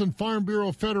Wisconsin Farm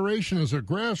Bureau Federation is a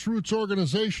grassroots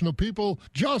organization of people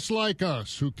just like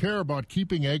us who care about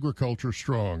keeping agriculture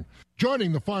strong.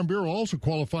 Joining the Farm Bureau also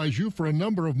qualifies you for a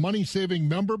number of money-saving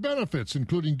member benefits,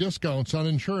 including discounts on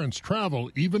insurance,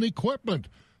 travel, even equipment.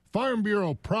 Farm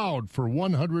Bureau proud for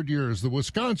 100 years. The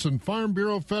Wisconsin Farm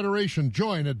Bureau Federation.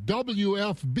 Join at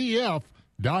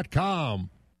WFBF.com.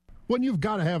 When you've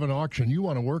got to have an auction, you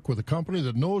want to work with a company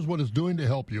that knows what it's doing to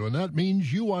help you, and that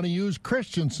means you want to use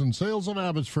Christensen Sales of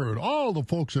Abbotsford. All the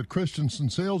folks at Christensen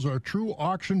Sales are true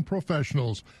auction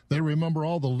professionals. They remember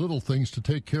all the little things to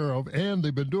take care of, and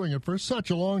they've been doing it for such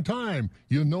a long time.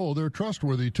 You know they're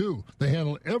trustworthy, too. They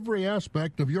handle every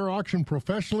aspect of your auction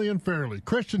professionally and fairly.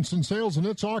 Christensen Sales and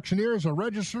its auctioneers are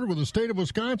registered with the state of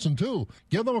Wisconsin, too.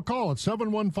 Give them a call at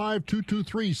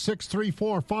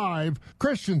 715-223-6345.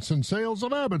 Christensen Sales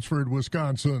of Abbotsford,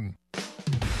 Wisconsin.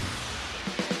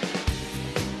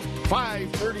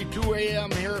 5:32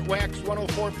 a.m. here at Wax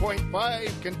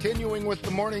 104.5, continuing with the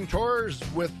morning chores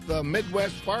with the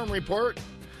Midwest Farm Report.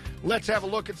 Let's have a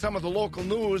look at some of the local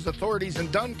news. Authorities in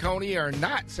Dunn County are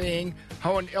not saying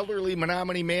how an elderly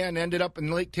Menominee man ended up in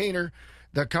Lake Tainter.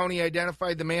 The county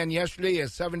identified the man yesterday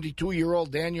as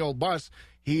 72-year-old Daniel Buss.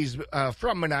 He's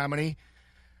from Menominee.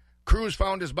 Crews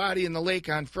found his body in the lake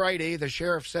on Friday. The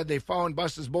sheriff said they found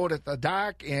Buss's boat at the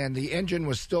dock and the engine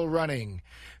was still running.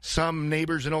 Some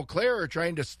neighbors in Eau Claire are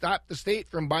trying to stop the state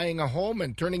from buying a home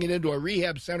and turning it into a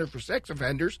rehab center for sex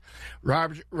offenders.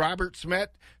 Robert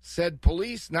Smet said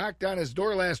police knocked on his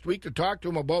door last week to talk to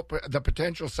him about the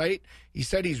potential site. He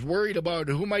said he's worried about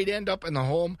who might end up in the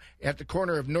home at the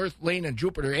corner of North Lane and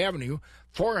Jupiter Avenue.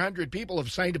 400 people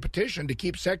have signed a petition to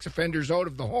keep sex offenders out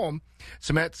of the home.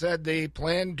 Smet said they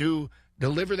plan to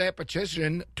deliver that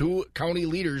petition to county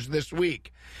leaders this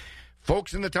week.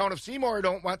 Folks in the town of Seymour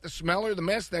don't want the smell or the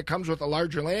mess that comes with a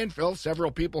larger landfill.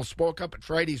 Several people spoke up at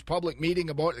Friday's public meeting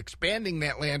about expanding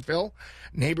that landfill.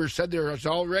 Neighbors said there is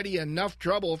already enough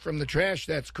trouble from the trash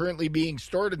that's currently being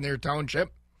stored in their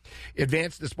township.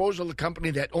 Advanced Disposal, the company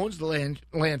that owns the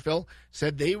landfill,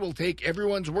 said they will take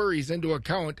everyone's worries into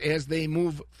account as they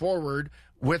move forward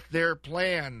with their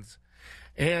plans.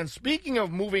 And speaking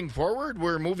of moving forward,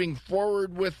 we're moving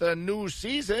forward with a new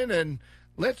season, and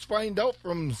let's find out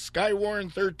from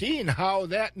Skywarn 13 how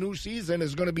that new season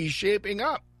is going to be shaping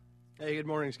up. Hey, good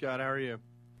morning, Scott. How are you?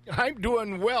 I'm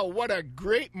doing well. What a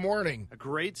great morning. A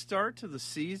great start to the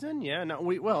season. Yeah,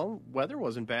 weather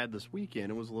wasn't bad this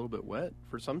weekend. It was a little bit wet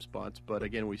for some spots, but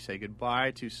again, we say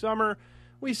goodbye to summer.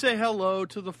 We say hello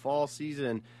to the fall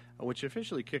season, which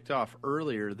officially kicked off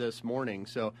earlier this morning.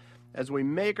 So as we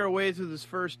make our way through this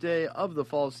first day of the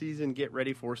fall season, get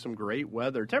ready for some great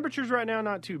weather. Temperatures right now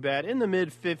not too bad, in the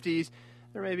mid-50s.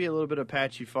 There may be a little bit of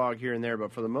patchy fog here and there,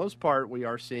 but for the most part, we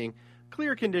are seeing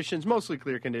clear conditions, mostly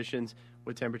clear conditions,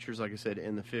 with temperatures, like I said,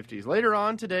 in the 50s. Later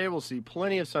on today, we'll see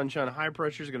plenty of sunshine. High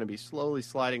pressure is going to be slowly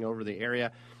sliding over the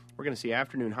area. We're going to see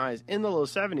afternoon highs in the low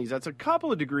 70s. That's a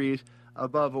couple of degrees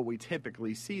above what we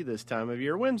typically see this time of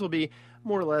year. Winds will be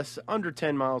more or less under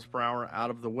 10 miles per hour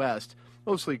out of the west.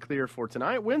 Mostly clear for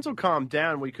tonight. Winds will calm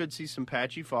down. We could see some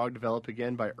patchy fog develop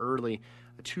again by early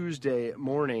Tuesday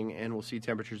morning, and we'll see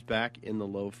temperatures back in the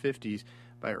low 50s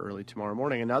by early tomorrow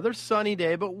morning. Another sunny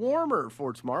day, but warmer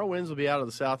for tomorrow. Winds will be out of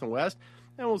the south and west,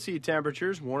 and we'll see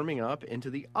temperatures warming up into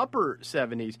the upper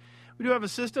 70s. We do have a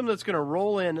system that's going to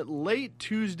roll in late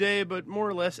Tuesday, but more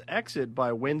or less exit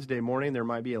by Wednesday morning. There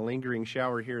might be a lingering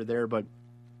shower here or there, but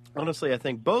honestly, I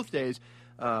think both days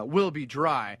will be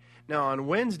dry. Now, on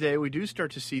Wednesday, we do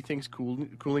start to see things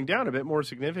cooling down a bit more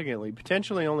significantly,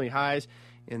 potentially only highs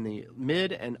in the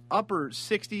mid and upper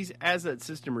 60s as that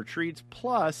system retreats.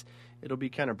 Plus, it'll be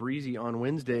kind of breezy on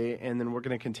Wednesday, and then we're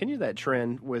going to continue that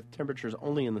trend with temperatures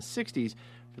only in the 60s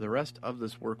for the rest of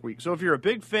this work week. So if you're a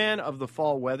big fan of the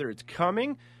fall weather, it's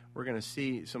coming. We're going to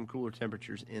see some cooler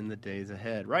temperatures in the days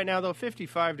ahead. Right now, though,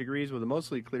 55 degrees with a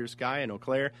mostly clear sky in Eau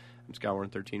Claire. I'm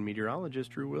Skywarn 13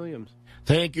 meteorologist Drew Williams.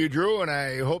 Thank you, Drew, and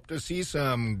I hope to see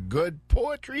some good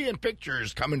poetry and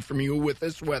pictures coming from you with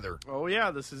this weather. Oh,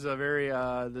 yeah, this is a very,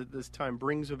 this time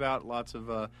brings about lots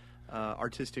of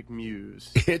artistic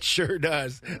muse. It sure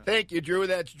does. Yeah. Thank you, Drew.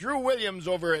 That's Drew Williams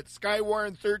over at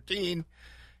Skywarn 13.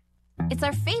 It's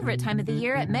our favorite time of the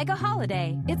year at Mega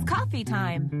Holiday. It's coffee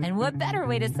time. And what better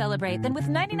way to celebrate than with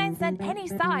 99-cent any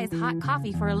size hot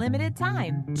coffee for a limited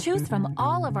time? Choose from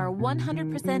all of our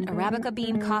 100% Arabica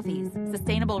bean coffees,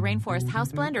 sustainable rainforest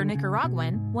house blend or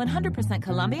Nicaraguan, 100%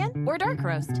 Colombian, or dark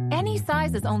roast. Any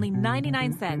size is only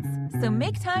 99 cents. So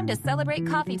make time to celebrate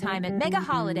coffee time at Mega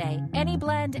Holiday. Any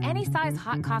blend, any size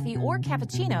hot coffee or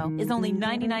cappuccino is only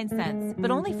 99 cents,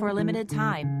 but only for a limited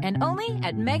time. And only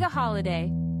at Mega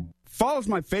Holiday. Fall is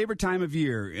my favorite time of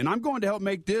year, and I'm going to help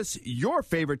make this your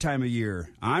favorite time of year.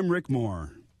 I'm Rick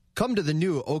Moore. Come to the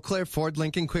new Eau Claire Ford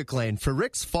Lincoln Quick Lane for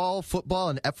Rick's Fall Football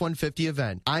and F-150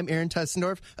 event. I'm Aaron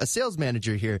Tessendorf, a sales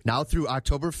manager here. Now through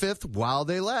October 5th, while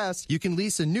they last, you can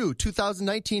lease a new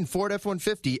 2019 Ford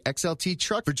F-150 XLT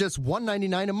truck for just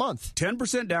 $199 a month.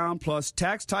 10% down plus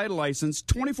tax, title, license,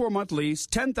 24-month lease,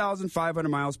 10,500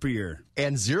 miles per year.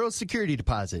 And zero security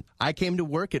deposit. I came to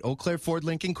work at Eau Claire Ford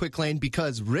Lincoln Quick Lane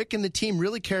because Rick and the team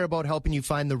really care about helping you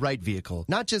find the right vehicle,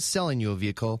 not just selling you a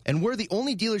vehicle. And we're the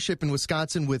only dealership in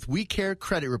Wisconsin with We Care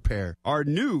Credit Repair. Our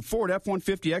new Ford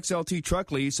F-150 XLT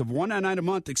truck lease of $199 a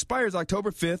month expires October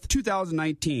 5th,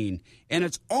 2019. And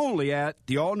it's only at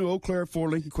the all-new Eau Claire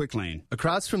Ford Lincoln Quick Lane.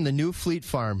 Across from the new Fleet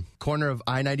Farm, corner of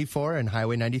I-94 and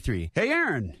Highway 93. Hey,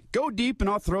 Aaron, go deep and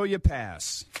I'll throw you a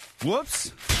pass.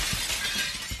 Whoops.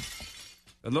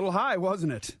 A little high,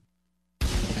 wasn't it?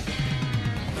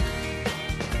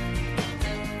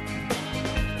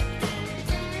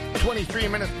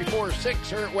 .23 before 6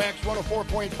 here at Wax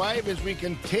 104.5 as we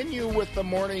continue with the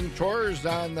morning chores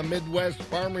on the Midwest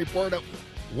Farm Report at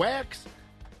Wax.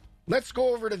 Let's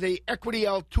go over to the Equity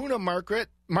Altoona market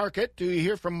to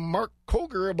hear from Mark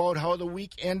Koger about how the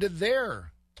week ended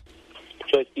there.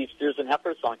 Choice beef steers and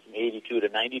heifers selling from 82 to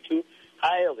 92.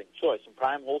 High-yielding choice and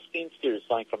prime Holstein steers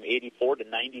selling from 84 to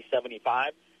 90.75.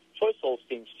 Choice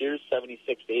Holstein steers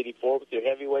 76 to 84 with your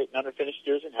heavyweight and underfinished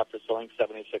steers and heifers selling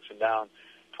 76 and down.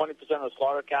 20% of the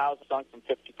slaughter cows selling from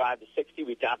 55 to 60.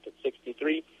 We topped at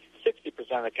 63.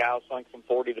 60% of the cows selling from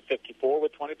 40 to 54,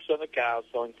 with 20% of the cows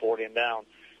selling 40 and down.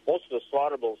 Most of the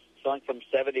slaughter bulls selling from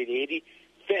 70 to 80.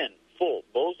 Thin, full,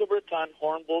 bulls over a ton,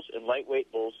 horn bulls, and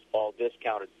lightweight bulls all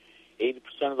discounted. 80%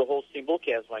 of the Holstein bull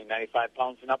calves weighing 95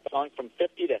 pounds and up selling from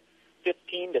 50 to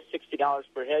 $15 to $60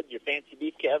 per head. Your fancy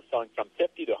beef calves selling from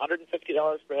 $50 to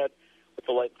 $150 per head, with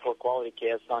the light and poor quality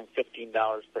calves selling $15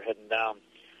 per head and down.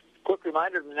 Quick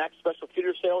reminder, the next special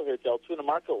feeder sale here at the Altoona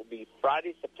Market will be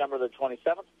Friday, September the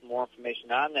 27th. For more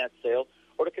information on that sale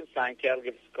or to consign cattle,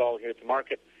 give us a call here at the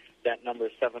market. That number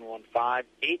is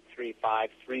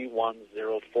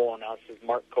 715-835-3104. Now, this is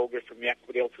Mark Koger from the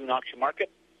Equity Altoona Auction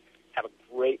Market. Have a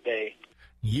great day.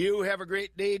 You have a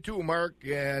great day too, Mark.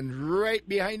 And right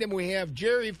behind him we have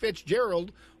Jerry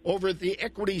Fitzgerald over at the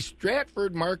Equity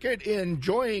Stratford Market,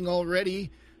 enjoying already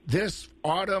this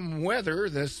autumn weather,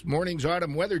 this morning's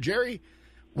autumn weather. Jerry,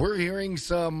 we're hearing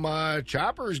some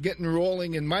choppers getting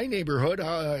rolling in my neighborhood.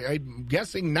 I'm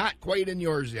guessing not quite in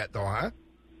yours yet, though, huh?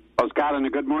 Well, Scott, and a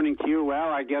good morning to you. Well,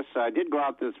 I guess I did go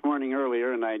out this morning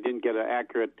earlier, and I didn't get an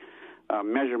accurate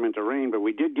measurement of rain, but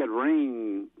we did get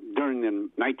rain during the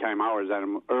nighttime hours,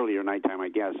 earlier nighttime, I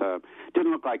guess.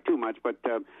 Didn't look like too much, but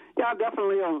yeah,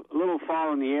 definitely a little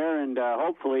fall in the air, and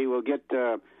hopefully we'll get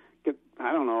I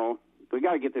don't know, we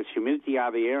got to get this humidity out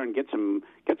of the air and get some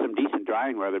decent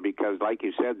drying weather, because, like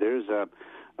you said, there's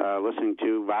listening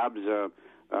to Bob's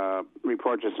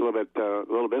report just a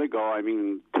little bit ago. I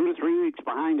mean, 2 to 3 weeks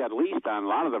behind at least on a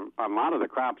lot of the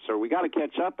crops. So we got to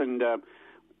catch up, and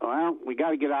well, we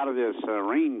got to get out of this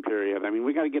rain period. I mean,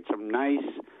 we got to get some nice,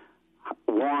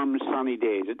 warm, sunny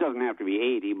days. It doesn't have to be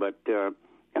 80, but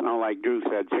like Drew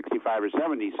said, 65 or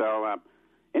 70. So.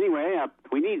 Anyway,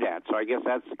 we need that, so I guess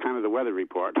that's kind of the weather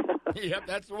report. Yep,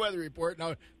 that's the weather report.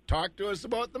 Now, talk to us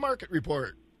about the market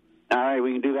report. All right,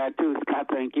 we can do that too, Scott.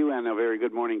 Thank you, and a very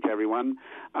good morning to everyone.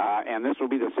 And this will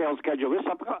be the sales schedule this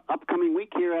upcoming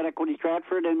week here at Equity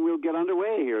Stratford, and we'll get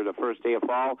underway here the first day of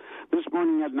fall this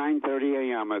morning at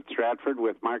 9:30 a.m. at Stratford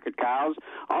with market cows.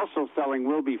 Also selling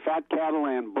will be fat cattle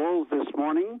and bulls this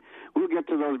morning. We'll get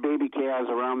to those baby calves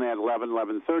around that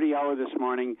 11:30 hour this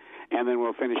morning, and then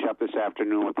we'll finish up this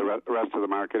afternoon with the rest of the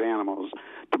market animals.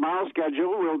 Tomorrow's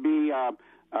schedule will be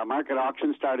market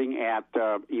auction starting at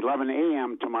 11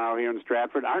 a.m. tomorrow here in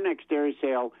Stratford. Our next dairy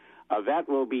sale, that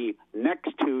will be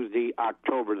next Tuesday,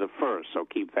 October the 1st, so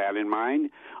keep that in mind.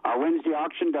 Our Wednesday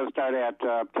auction does start at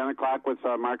 10 o'clock with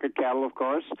market cattle, of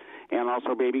course, and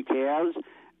also baby calves.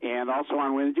 And also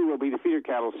on Wednesday will be the feeder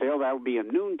cattle sale. That will be a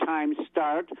noontime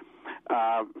start.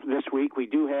 This week we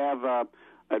do have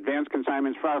advanced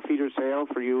consignments for our feeder sale.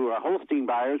 For you Holstein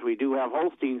buyers, we do have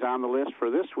Holsteins on the list for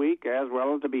this week, as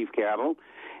well as the beef cattle.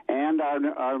 And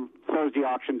our Thursday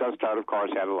auction does start, of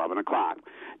course, at 11 o'clock.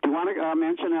 Do you want to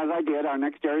mention, as I did, our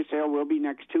next dairy sale will be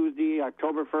next Tuesday,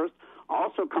 October 1st.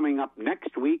 Also coming up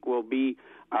next week will be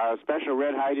our special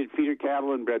red-hided feeder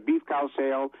cattle and bred beef cow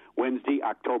sale, Wednesday,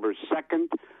 October 2nd.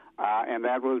 And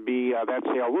that will be that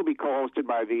sale will be co-hosted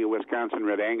by the Wisconsin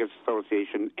Red Angus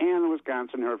Association and the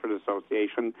Wisconsin Hereford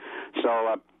Association.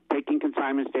 So taking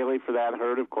consignments daily for that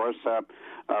herd, of course,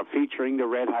 featuring the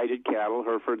red-hided cattle,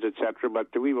 Herefords, etc.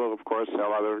 But we will, of course,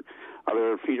 sell other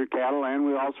feeder cattle, and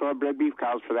we also have bred beef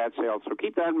cows for that sale. So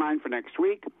keep that in mind for next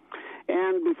week.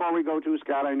 And before we go to,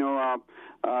 Scott, I know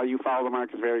you follow the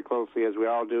markets very closely, as we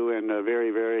all do, and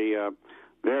very, very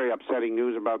very upsetting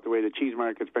news about the way the cheese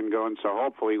market's been going, so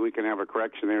hopefully we can have a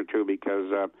correction there, too,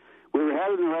 because we were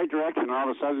headed in the right direction, and all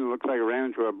of a sudden it looks like it ran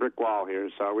into a brick wall here,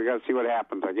 so we got to see what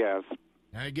happens, I guess.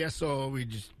 I guess so. We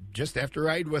just have to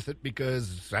ride with it,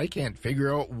 because I can't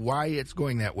figure out why it's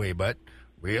going that way, but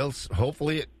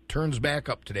hopefully it turns back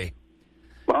up today.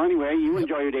 Well, anyway, you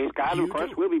enjoy your day, Scott. Of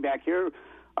course, we'll be back here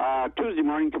Tuesday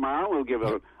morning tomorrow. We'll give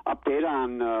an update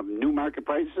on new market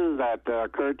prices that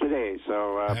occurred today.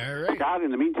 So, right. Scott,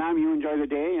 in the meantime, you enjoy the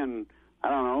day, and I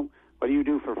don't know, what do you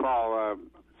do for fall,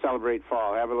 celebrate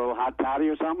fall? Have a little hot toddy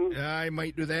or something? I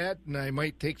might do that, and I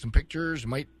might take some pictures,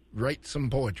 might write some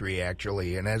poetry,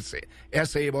 actually, an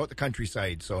essay about the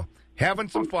countryside. So, having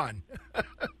some fun.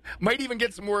 Might even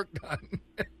get some work done.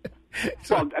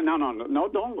 So, well, no,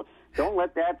 don't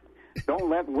let that... Don't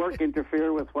let work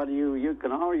interfere with what you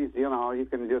can always, you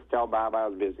can just tell Bob I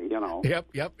was busy,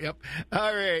 Yep.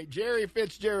 All right, Jerry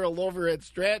Fitzgerald over at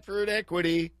Stratford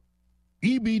Equity.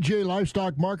 EBJ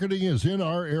Livestock Marketing is in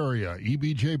our area.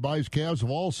 EBJ buys calves of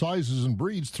all sizes and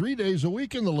breeds 3 days a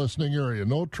week in the listening area.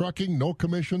 No trucking, no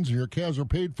commissions, and your calves are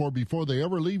paid for before they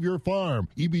ever leave your farm.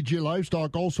 EBJ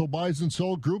Livestock also buys and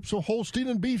sells groups of Holstein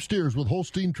and beef steers with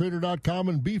HolsteinTrader.com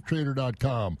and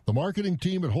BeefTrader.com. The marketing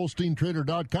team at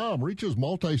HolsteinTrader.com reaches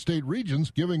multi-state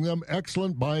regions, giving them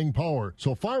excellent buying power.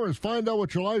 So farmers, find out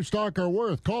what your livestock are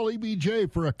worth. Call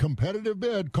EBJ for a competitive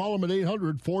bid. Call them at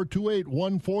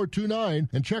 800-428-1429.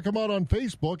 And check them out on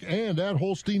Facebook and at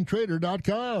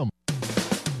HolsteinTrader.com.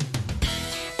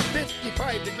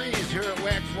 55 degrees here at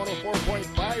Wax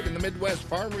 104.5 in the Midwest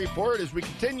Farm Report as we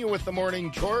continue with the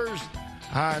morning chores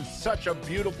on such a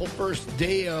beautiful first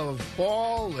day of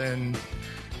fall. And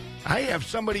I have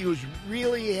somebody who's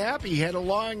really happy. Had a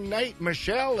long night.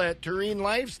 Michelle at Tureen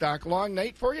Livestock. Long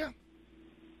night for you?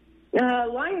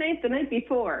 Long night the night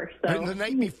before. So The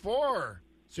night before.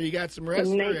 So you got some rest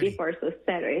the night already. before, so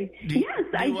Saturday. Do yes,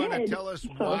 I you did. want to tell us So-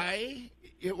 why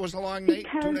it was a long night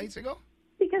 2 nights ago?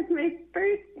 Because my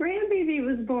first grandbaby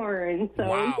was born. So,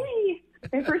 Wow. yay.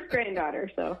 My first granddaughter,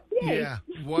 so yay. Yeah,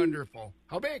 wonderful.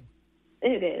 How big?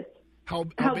 It is. How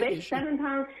big? is she? 7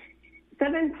 pounds.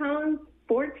 7 pounds,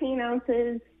 14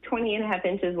 ounces, 20.5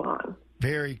 inches long.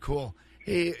 Very cool.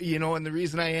 Hey, and the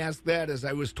reason I asked that is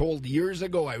I was told years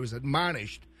ago, I was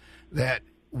admonished that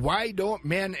why don't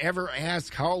men ever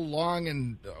ask how long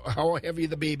and how heavy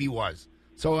the baby was?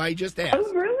 So I just asked.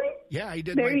 Oh, really? Yeah, I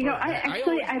did. There my you go. part.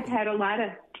 I've had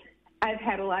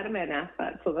a lot of men ask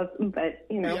that, so that's okay.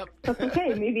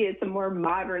 Maybe it's a more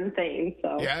modern thing.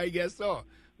 So Yeah, I guess so.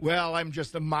 Well, I'm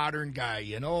just a modern guy,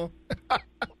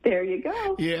 There you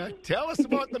go. Yeah. Tell us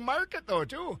about the market, though,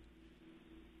 too.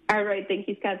 All right, thank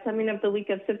you, Scott. Summing up the week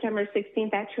of September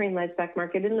 16th at Tureen Livestock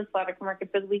Market. In the slaughter market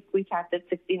for the week, we topped at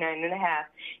 69.5.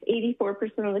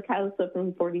 84% of the cows sold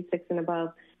from 46 and above.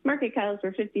 Market cows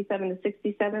were 57 to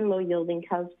 67. Low yielding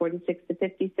cows 46 to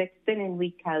 56. Thin and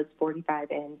weak cows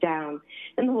 45 and down.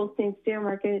 In the Holstein steer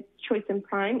market, choice and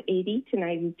prime 80 to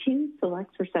 92.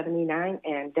 Selects were 79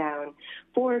 and down.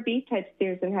 For beef type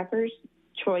steers and heifers,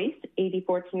 choice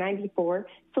 84 to 94.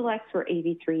 Selects were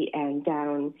 83 and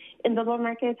down. In the bull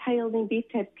market, high yielding beef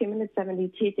types came in at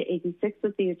 72 to 86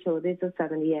 with the utilities of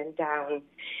 70 and down.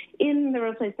 In the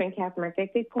replacement calf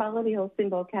market, good quality Holstein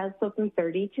bull calves sold from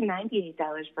 $30 to $98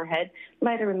 per head.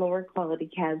 Lighter and lower quality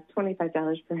calves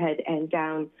 $25 per head and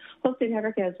down. Holstein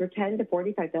heifer calves were $10 to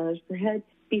 $45 per head.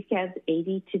 Beef calves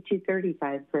 $80 to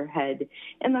 $235 per head.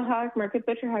 In the hog market,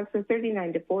 butcher hogs were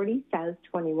 39 to 40, sows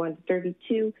 21 to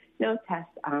 32. No test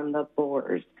on the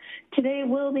boars. Today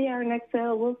will be our next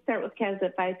sale. We'll start with calves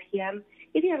at 5 p.m.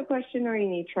 If you have a question or you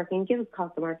need trucking, give us a call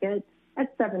at the market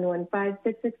at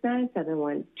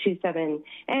 715-669-7127.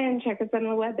 And check us on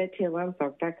the web at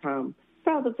tailonthorpe.com.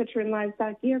 For all the butcher and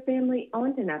livestock, your family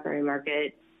owned and operated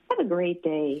market. Have a great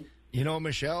day.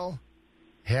 Michelle,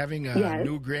 having a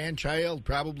new grandchild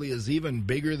probably is even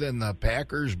bigger than the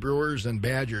Packers, Brewers, and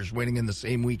Badgers winning in the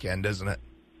same weekend, isn't it?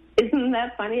 Isn't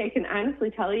that funny? I can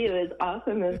honestly tell you, as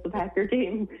awesome as the Packer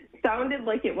game sounded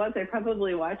like it was, I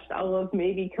probably watched all of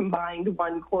maybe combined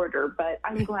one quarter, but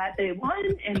I'm glad they won,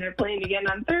 and they're playing again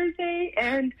on Thursday,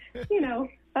 and,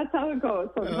 that's how it goes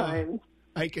sometimes.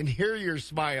 I can hear your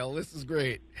smile. This is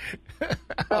great.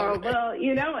 Oh, well,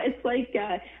 it's like,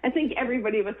 I think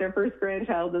everybody with their first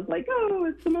grandchild is like, oh,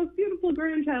 it's the most beautiful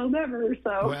grandchild ever,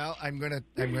 so. Well, I'm gonna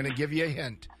give you a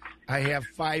hint. I have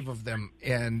 5 of them,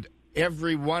 and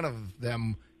every one of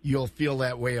them you'll feel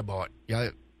that way about.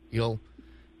 You'll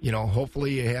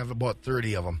hopefully you have about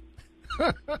 30 of them.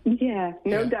 Yeah,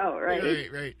 no doubt, right?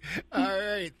 Right. All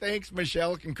right. Thanks,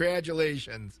 Michelle.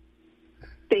 Congratulations.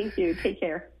 Thank you. Take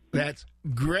care. That's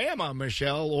Grandma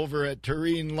Michelle over at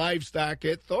Tureen Livestock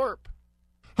at Thorpe.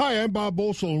 Hi, I'm Bob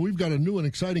Bosel, and we've got a new and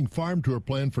exciting farm tour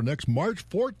planned for next March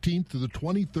 14th to the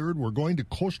 23rd. We're going to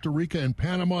Costa Rica and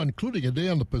Panama, including a day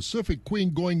on the Pacific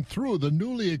Queen going through the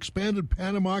newly expanded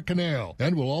Panama Canal.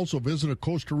 And we'll also visit a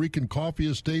Costa Rican coffee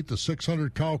estate, the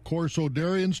 600-cow Corso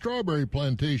Dairy and Strawberry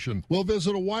Plantation. We'll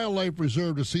visit a wildlife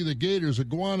reserve to see the gators,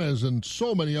 iguanas, and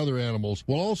so many other animals.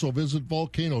 We'll also visit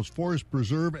Volcanoes Forest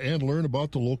Preserve and learn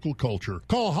about the local culture.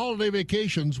 Call Holiday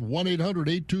Vacations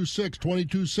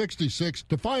 1-800-826-2266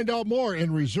 to find out more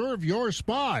and reserve your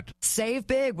spot. Save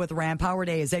big with Ram Power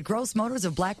Days at Gross Motors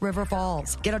of Black River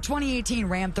Falls. Get a 2018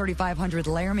 Ram 3500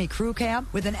 Laramie Crew Cab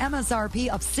with an MSRP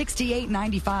of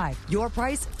 $68.95. Your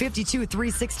price,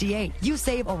 $52,368. You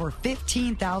save over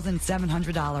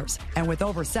 $15,700. And with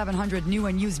over 700 new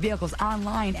and used vehicles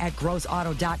online at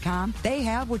grossauto.com, they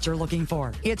have what you're looking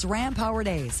for. It's Ram Power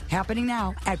Days, happening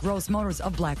now at Gross Motors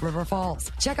of Black River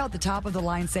Falls. Check out the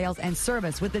top-of-the-line sales and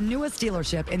service with the newest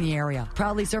dealership in the area.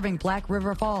 Proudly serving Black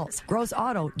River Falls.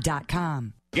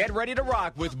 GrossAuto.com. Get ready to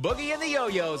rock with Boogie and the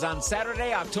Yo-Yos on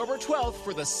Saturday, October 12th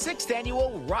for the 6th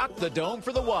annual Rock the Dome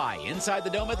for the Y inside the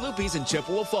Dome at Loopy's in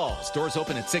Chippewa Falls. Doors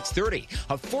open at 6:30.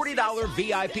 A $40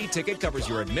 VIP ticket covers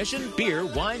your admission, beer,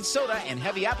 wine, soda, and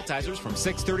heavy appetizers from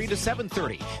 6:30 to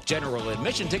 7:30. General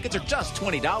admission tickets are just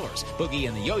 $20. Boogie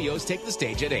and the Yo-Yos take the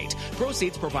stage at 8.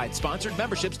 Proceeds provide sponsored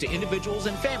memberships to individuals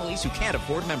and families who can't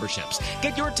afford memberships.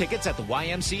 Get your tickets at the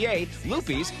YMCA,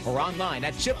 Loopy's, or online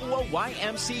at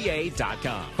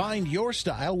ChippewaYMCA.com. PatriotLighting.com. Find your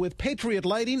style with Patriot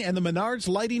Lighting and the Menards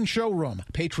Lighting Showroom.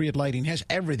 Patriot Lighting has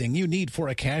everything you need for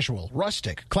a casual,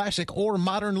 rustic, classic, or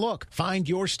modern look. Find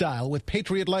your style with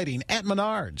Patriot Lighting at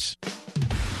Menards.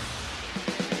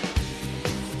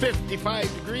 55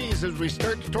 degrees as we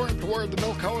start to turn toward the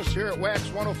Milk House here at Wax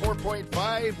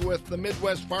 104.5 with the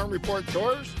Midwest Farm Report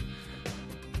tours.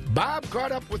 Bob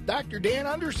caught up with Dr. Dan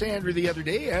Undersander the other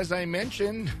day. As I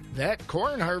mentioned, that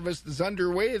corn harvest is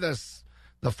underway.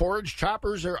 The forage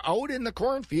choppers are out in the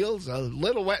cornfields, a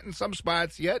little wet in some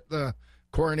spots yet. The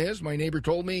corn is. My neighbor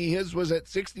told me his was at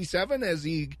 67 as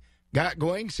he got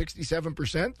going,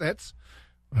 67%.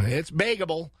 It's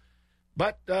baggable.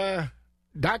 But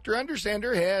Dr.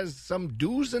 Undersander has some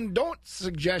do's and don'ts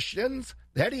suggestions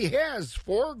that he has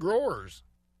for growers.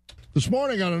 This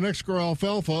morning on our Next Grow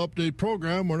Alfalfa Update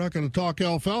program, we're not going to talk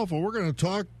alfalfa. We're going to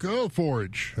talk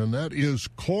forage, and that is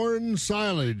corn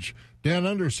silage. Dan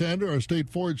Undersander, our state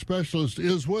forage specialist,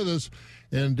 is with us.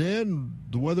 And Dan,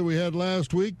 the weather we had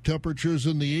last week, temperatures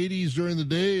in the 80s during the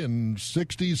day and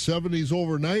 60s, 70s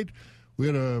overnight. We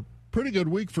had a pretty good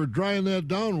week for drying that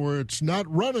down where it's not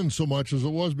running so much as it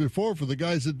was before for the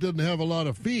guys that didn't have a lot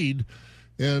of feed.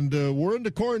 And we're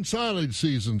into corn silage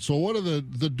season. So what are the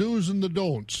do's and the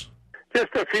don'ts?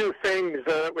 Just a few things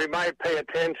that we might pay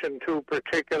attention to,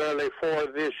 particularly for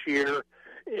this year.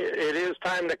 It is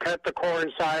time to cut the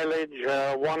corn silage.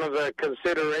 One of the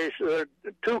considerations,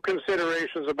 two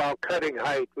considerations about cutting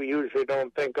height we usually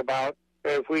don't think about.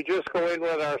 If we just go in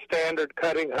with our standard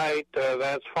cutting height,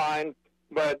 that's fine.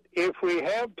 But if we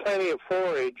have plenty of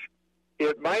forage,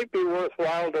 it might be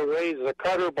worthwhile to raise the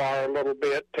cutter bar a little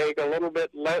bit, take a little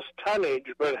bit less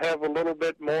tonnage, but have a little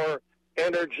bit more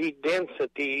energy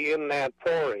density in that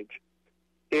forage.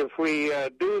 If we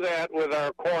do that with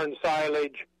our corn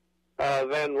silage,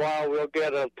 then while we'll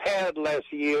get a tad less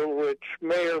yield, which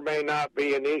may or may not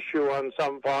be an issue on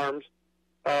some farms,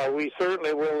 we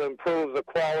certainly will improve the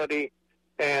quality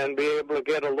and be able to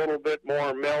get a little bit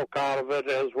more milk out of it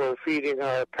as we're feeding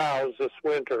our cows this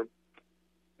winter.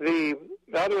 The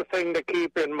other thing to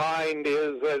keep in mind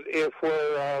is that if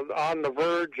we're on the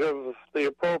verge of the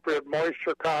appropriate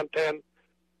moisture content,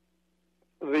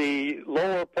 the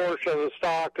lower portion of the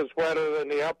stalk is wetter than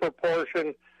the upper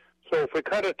portion. So if we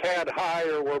cut a tad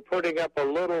higher, we're putting up a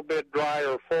little bit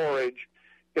drier forage.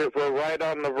 If we're right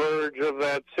on the verge of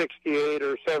that 68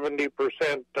 or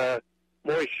 70%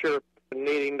 moisture,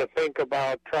 needing to think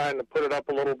about trying to put it up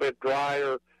a little bit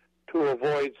drier to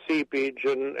avoid seepage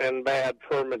and bad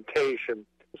fermentation.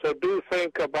 So do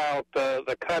think about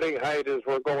the cutting height as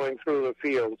we're going through the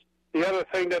fields. The other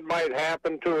thing that might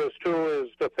happen to us, too, is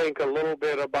to think a little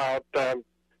bit about,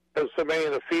 because so many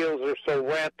of the fields are so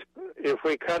wet, if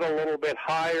we cut a little bit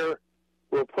higher,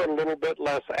 we'll put a little bit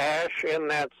less ash in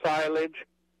that silage.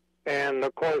 And,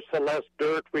 of course, the less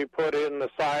dirt we put in the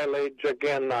silage,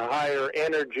 again, the higher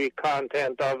energy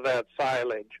content of that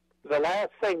silage. The last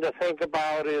thing to think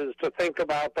about is to think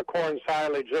about the corn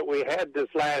silage that we had this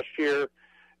last year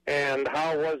and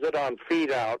how was it on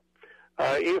feed out.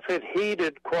 If it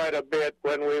heated quite a bit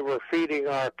when we were feeding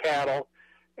our cattle,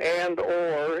 and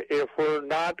or if we're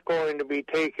not going to be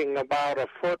taking about a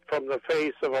foot from the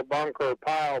face of a bunker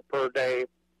pile per day,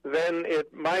 then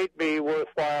it might be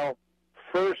worthwhile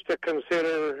first to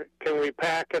consider, can we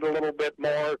pack it a little bit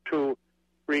more to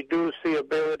reduce the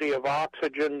ability of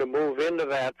oxygen to move into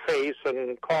that face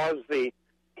and cause the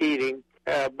heating.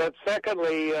 But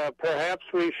secondly, perhaps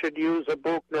we should use a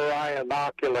Buchneri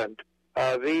inoculant.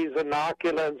 These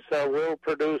inoculants will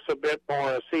produce a bit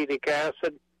more acetic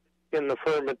acid in the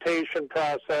fermentation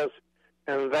process,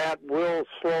 and that will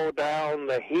slow down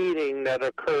the heating that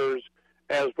occurs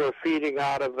as we're feeding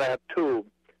out of that tube.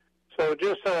 So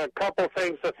just a couple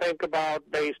things to think about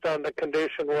based on the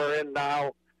condition we're in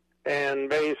now and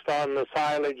based on the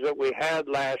silage that we had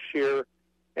last year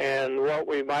and what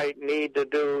we might need to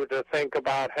do to think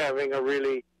about having a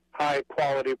really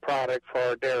high-quality product for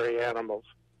our dairy animals.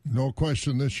 No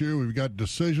question this year we've got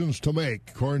decisions to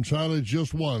make. Corn silage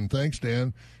just one. Thanks,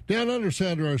 Dan. Dan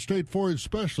Undersander, our state forage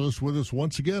specialist, with us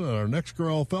once again on our Next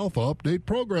Grow Alfalfa Update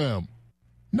program.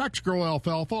 Next Grow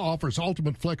Alfalfa offers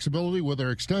ultimate flexibility with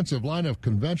their extensive line of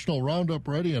conventional Roundup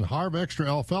Ready and Harv Extra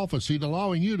alfalfa seed,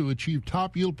 allowing you to achieve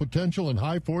top yield potential and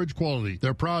high forage quality.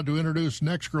 They're proud to introduce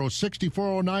Next Grow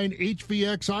 6409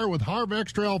 HVXR with Harv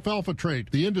Extra alfalfa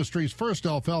trait, the industry's first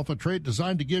alfalfa trait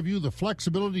designed to give you the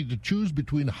flexibility to choose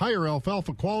between higher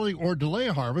alfalfa quality or delay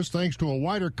harvest thanks to a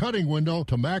wider cutting window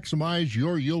to maximize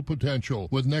your yield potential.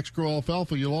 With Next Grow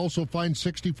Alfalfa, you'll also find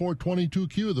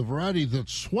 6422Q, the variety that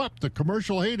swept the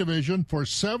commercial hay division for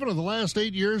 7 of the last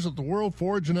 8 years at the World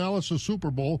Forage Analysis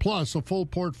Super Bowl, plus a full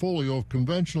portfolio of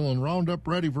conventional and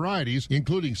Roundup-ready varieties,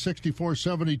 including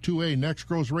 6472A Next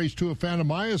Grow's Race 2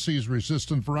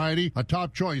 Aphanomyces-resistant variety, a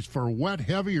top choice for wet,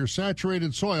 heavy, or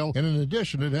saturated soil, and in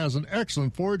addition, it has an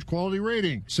excellent forage quality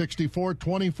rating.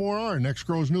 6424R Next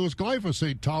Grow's newest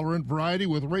glyphosate-tolerant variety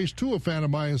with Race 2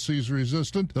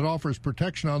 Aphanomyces-resistant that offers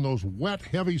protection on those wet,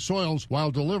 heavy soils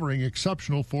while delivering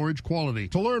exceptional forage quality.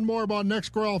 To learn more about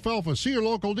NextGrow alfalfa, see your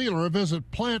local dealer or visit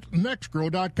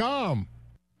plantnextgrow.com.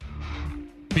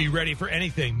 Be ready for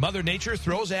anything Mother Nature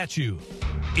throws at you.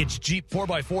 It's Jeep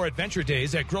 4x4 Adventure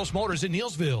Days at Gross Motors in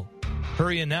Neilsville.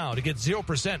 Hurry in now to get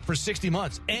 0% for 60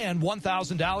 months and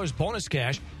 $1,000 bonus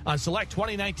cash on select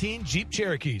 2019 Jeep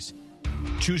Cherokees.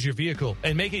 Choose your vehicle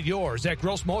and make it yours at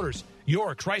Gross Motors,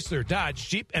 your Chrysler, Dodge,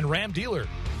 Jeep, and Ram dealer.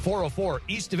 404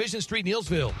 East Division Street,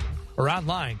 Neilsville. Or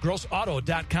online,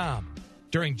 grossauto.com.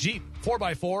 During Jeep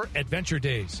 4x4 Adventure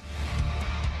Days.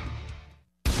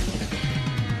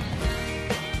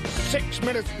 6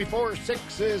 minutes before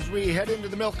 6 as we head into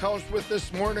the milk house with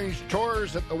this morning's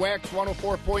chores at the Wax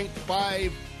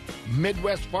 104.5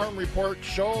 Midwest Farm Report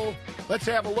show. Let's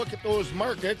have a look at those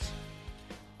markets.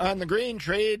 On the grain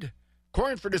trade,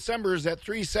 corn for December is at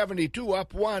 $3.72,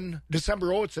 up 1.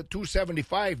 December oats at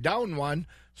 $2.75, down 1.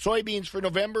 Soybeans for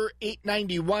November,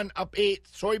 $8.91, up 8.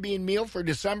 Soybean meal for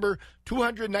December,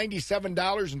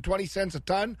 $297.20 a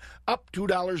ton, up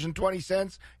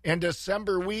 $2.20. And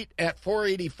December wheat at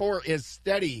 $4.84 is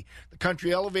steady. The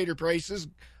country elevator prices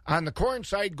on the corn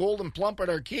side, Golden Plump at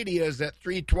Arcadia is at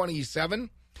 $3.27.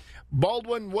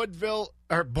 Baldwin,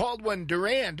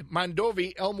 Durand,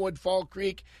 Mondovi, Elmwood, Fall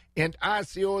Creek, and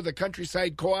Osseo, the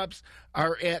countryside co-ops,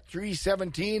 are at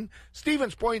 $3.17.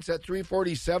 Stevens Point's at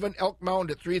 $3.47. Elk Mound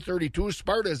at $3.32.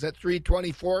 Sparta's at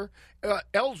 $3.24.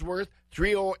 Ellsworth,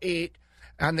 $3.08.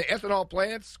 On the ethanol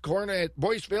plants, corn at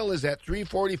Boyceville is at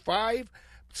 $3.45.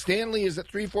 Stanley is at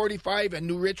 $3.45, and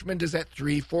New Richmond is at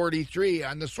 $3.43.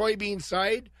 On the soybean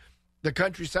side, the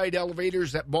countryside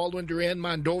elevators at Baldwin, Durand,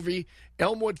 Mondovi,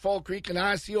 Elmwood, Fall Creek, and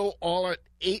Osseo all at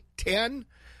 $8.10.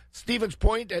 Stevens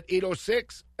Point at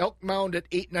 $8.06. Elk Mound at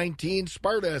 $8.19.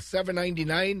 Sparta at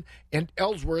 $7.99. And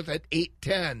Ellsworth at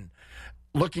 $8.10.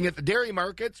 Looking at the dairy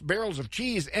markets, barrels of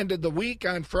cheese ended the week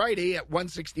on Friday at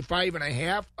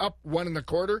 $165.5, up 1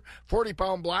 1/4.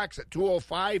 40-pound blocks at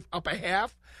 $2.05, up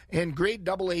 1/2. And grade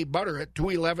AA butter at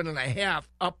 $2.11.5,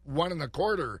 up 1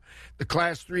 1/4. The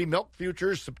Class 3 milk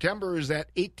futures, September is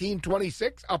at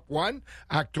 $18.26, up 1.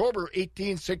 October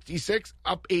 $18.66,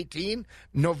 up 18.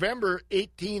 November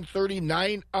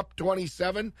 $18.39, up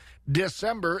 27.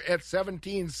 December at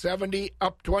 $17.70,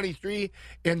 up 23.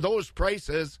 And those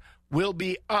prices will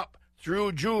be up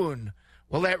through June.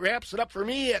 Well, that wraps it up for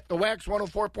me at the Wax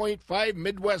 104.5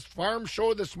 Midwest Farm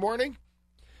Show this morning.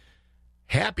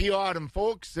 Happy autumn,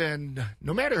 folks, and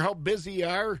no matter how busy you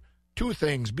are, 2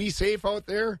 things. Be safe out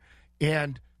there,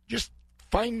 and just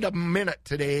find a minute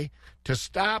today to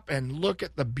stop and look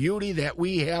at the beauty that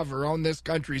we have around this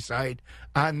countryside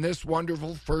on this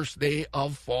wonderful first day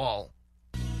of fall.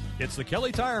 It's the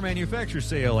Kelly Tire Manufacturer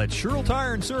Sale at Sherrill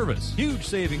Tire and Service. Huge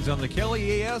savings on the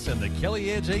Kelly AS and the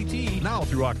Kelly Edge AT now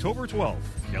through October 12th.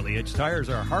 Kelly Edge tires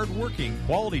are hard-working,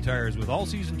 quality tires with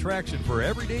all-season traction for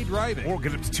everyday driving. Or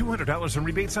get up to $200 in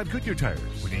rebates on Goodyear tires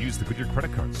when you use the Goodyear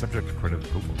credit card, subject to credit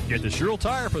approval. Get to Sherrill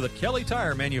Tire for the Kelly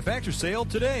Tire Manufacturer Sale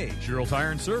today. Sherrill Tire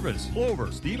and Service,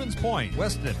 Clover, Stevens Point,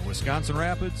 Weston, Wisconsin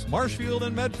Rapids, Marshfield,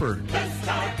 and Medford. Best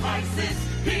tire prices,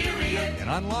 period.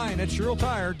 And online at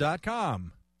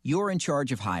SherrillTire.com. You're in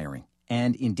charge of hiring,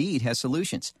 and Indeed has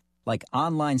solutions, like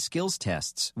online skills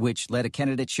tests, which let a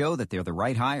candidate show that they're the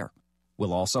right hire.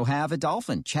 We'll also have a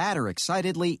dolphin chatter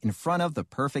excitedly in front of the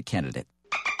perfect candidate.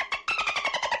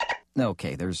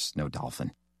 Okay, there's no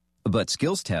dolphin. But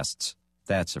skills tests,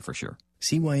 that's a for sure.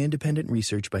 See why independent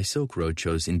research by Silk Road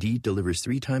shows Indeed delivers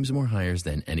 3 times more hires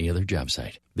than any other job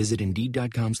site. Visit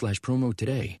Indeed.com/promo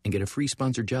today and get a free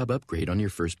sponsored job upgrade on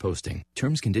your first posting.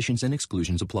 Terms, conditions, and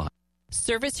exclusions apply.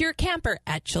 Service your camper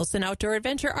at Chilson Outdoor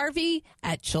Adventure RV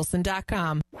at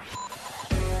Chilson.com. Wax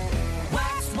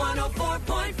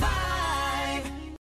 104.5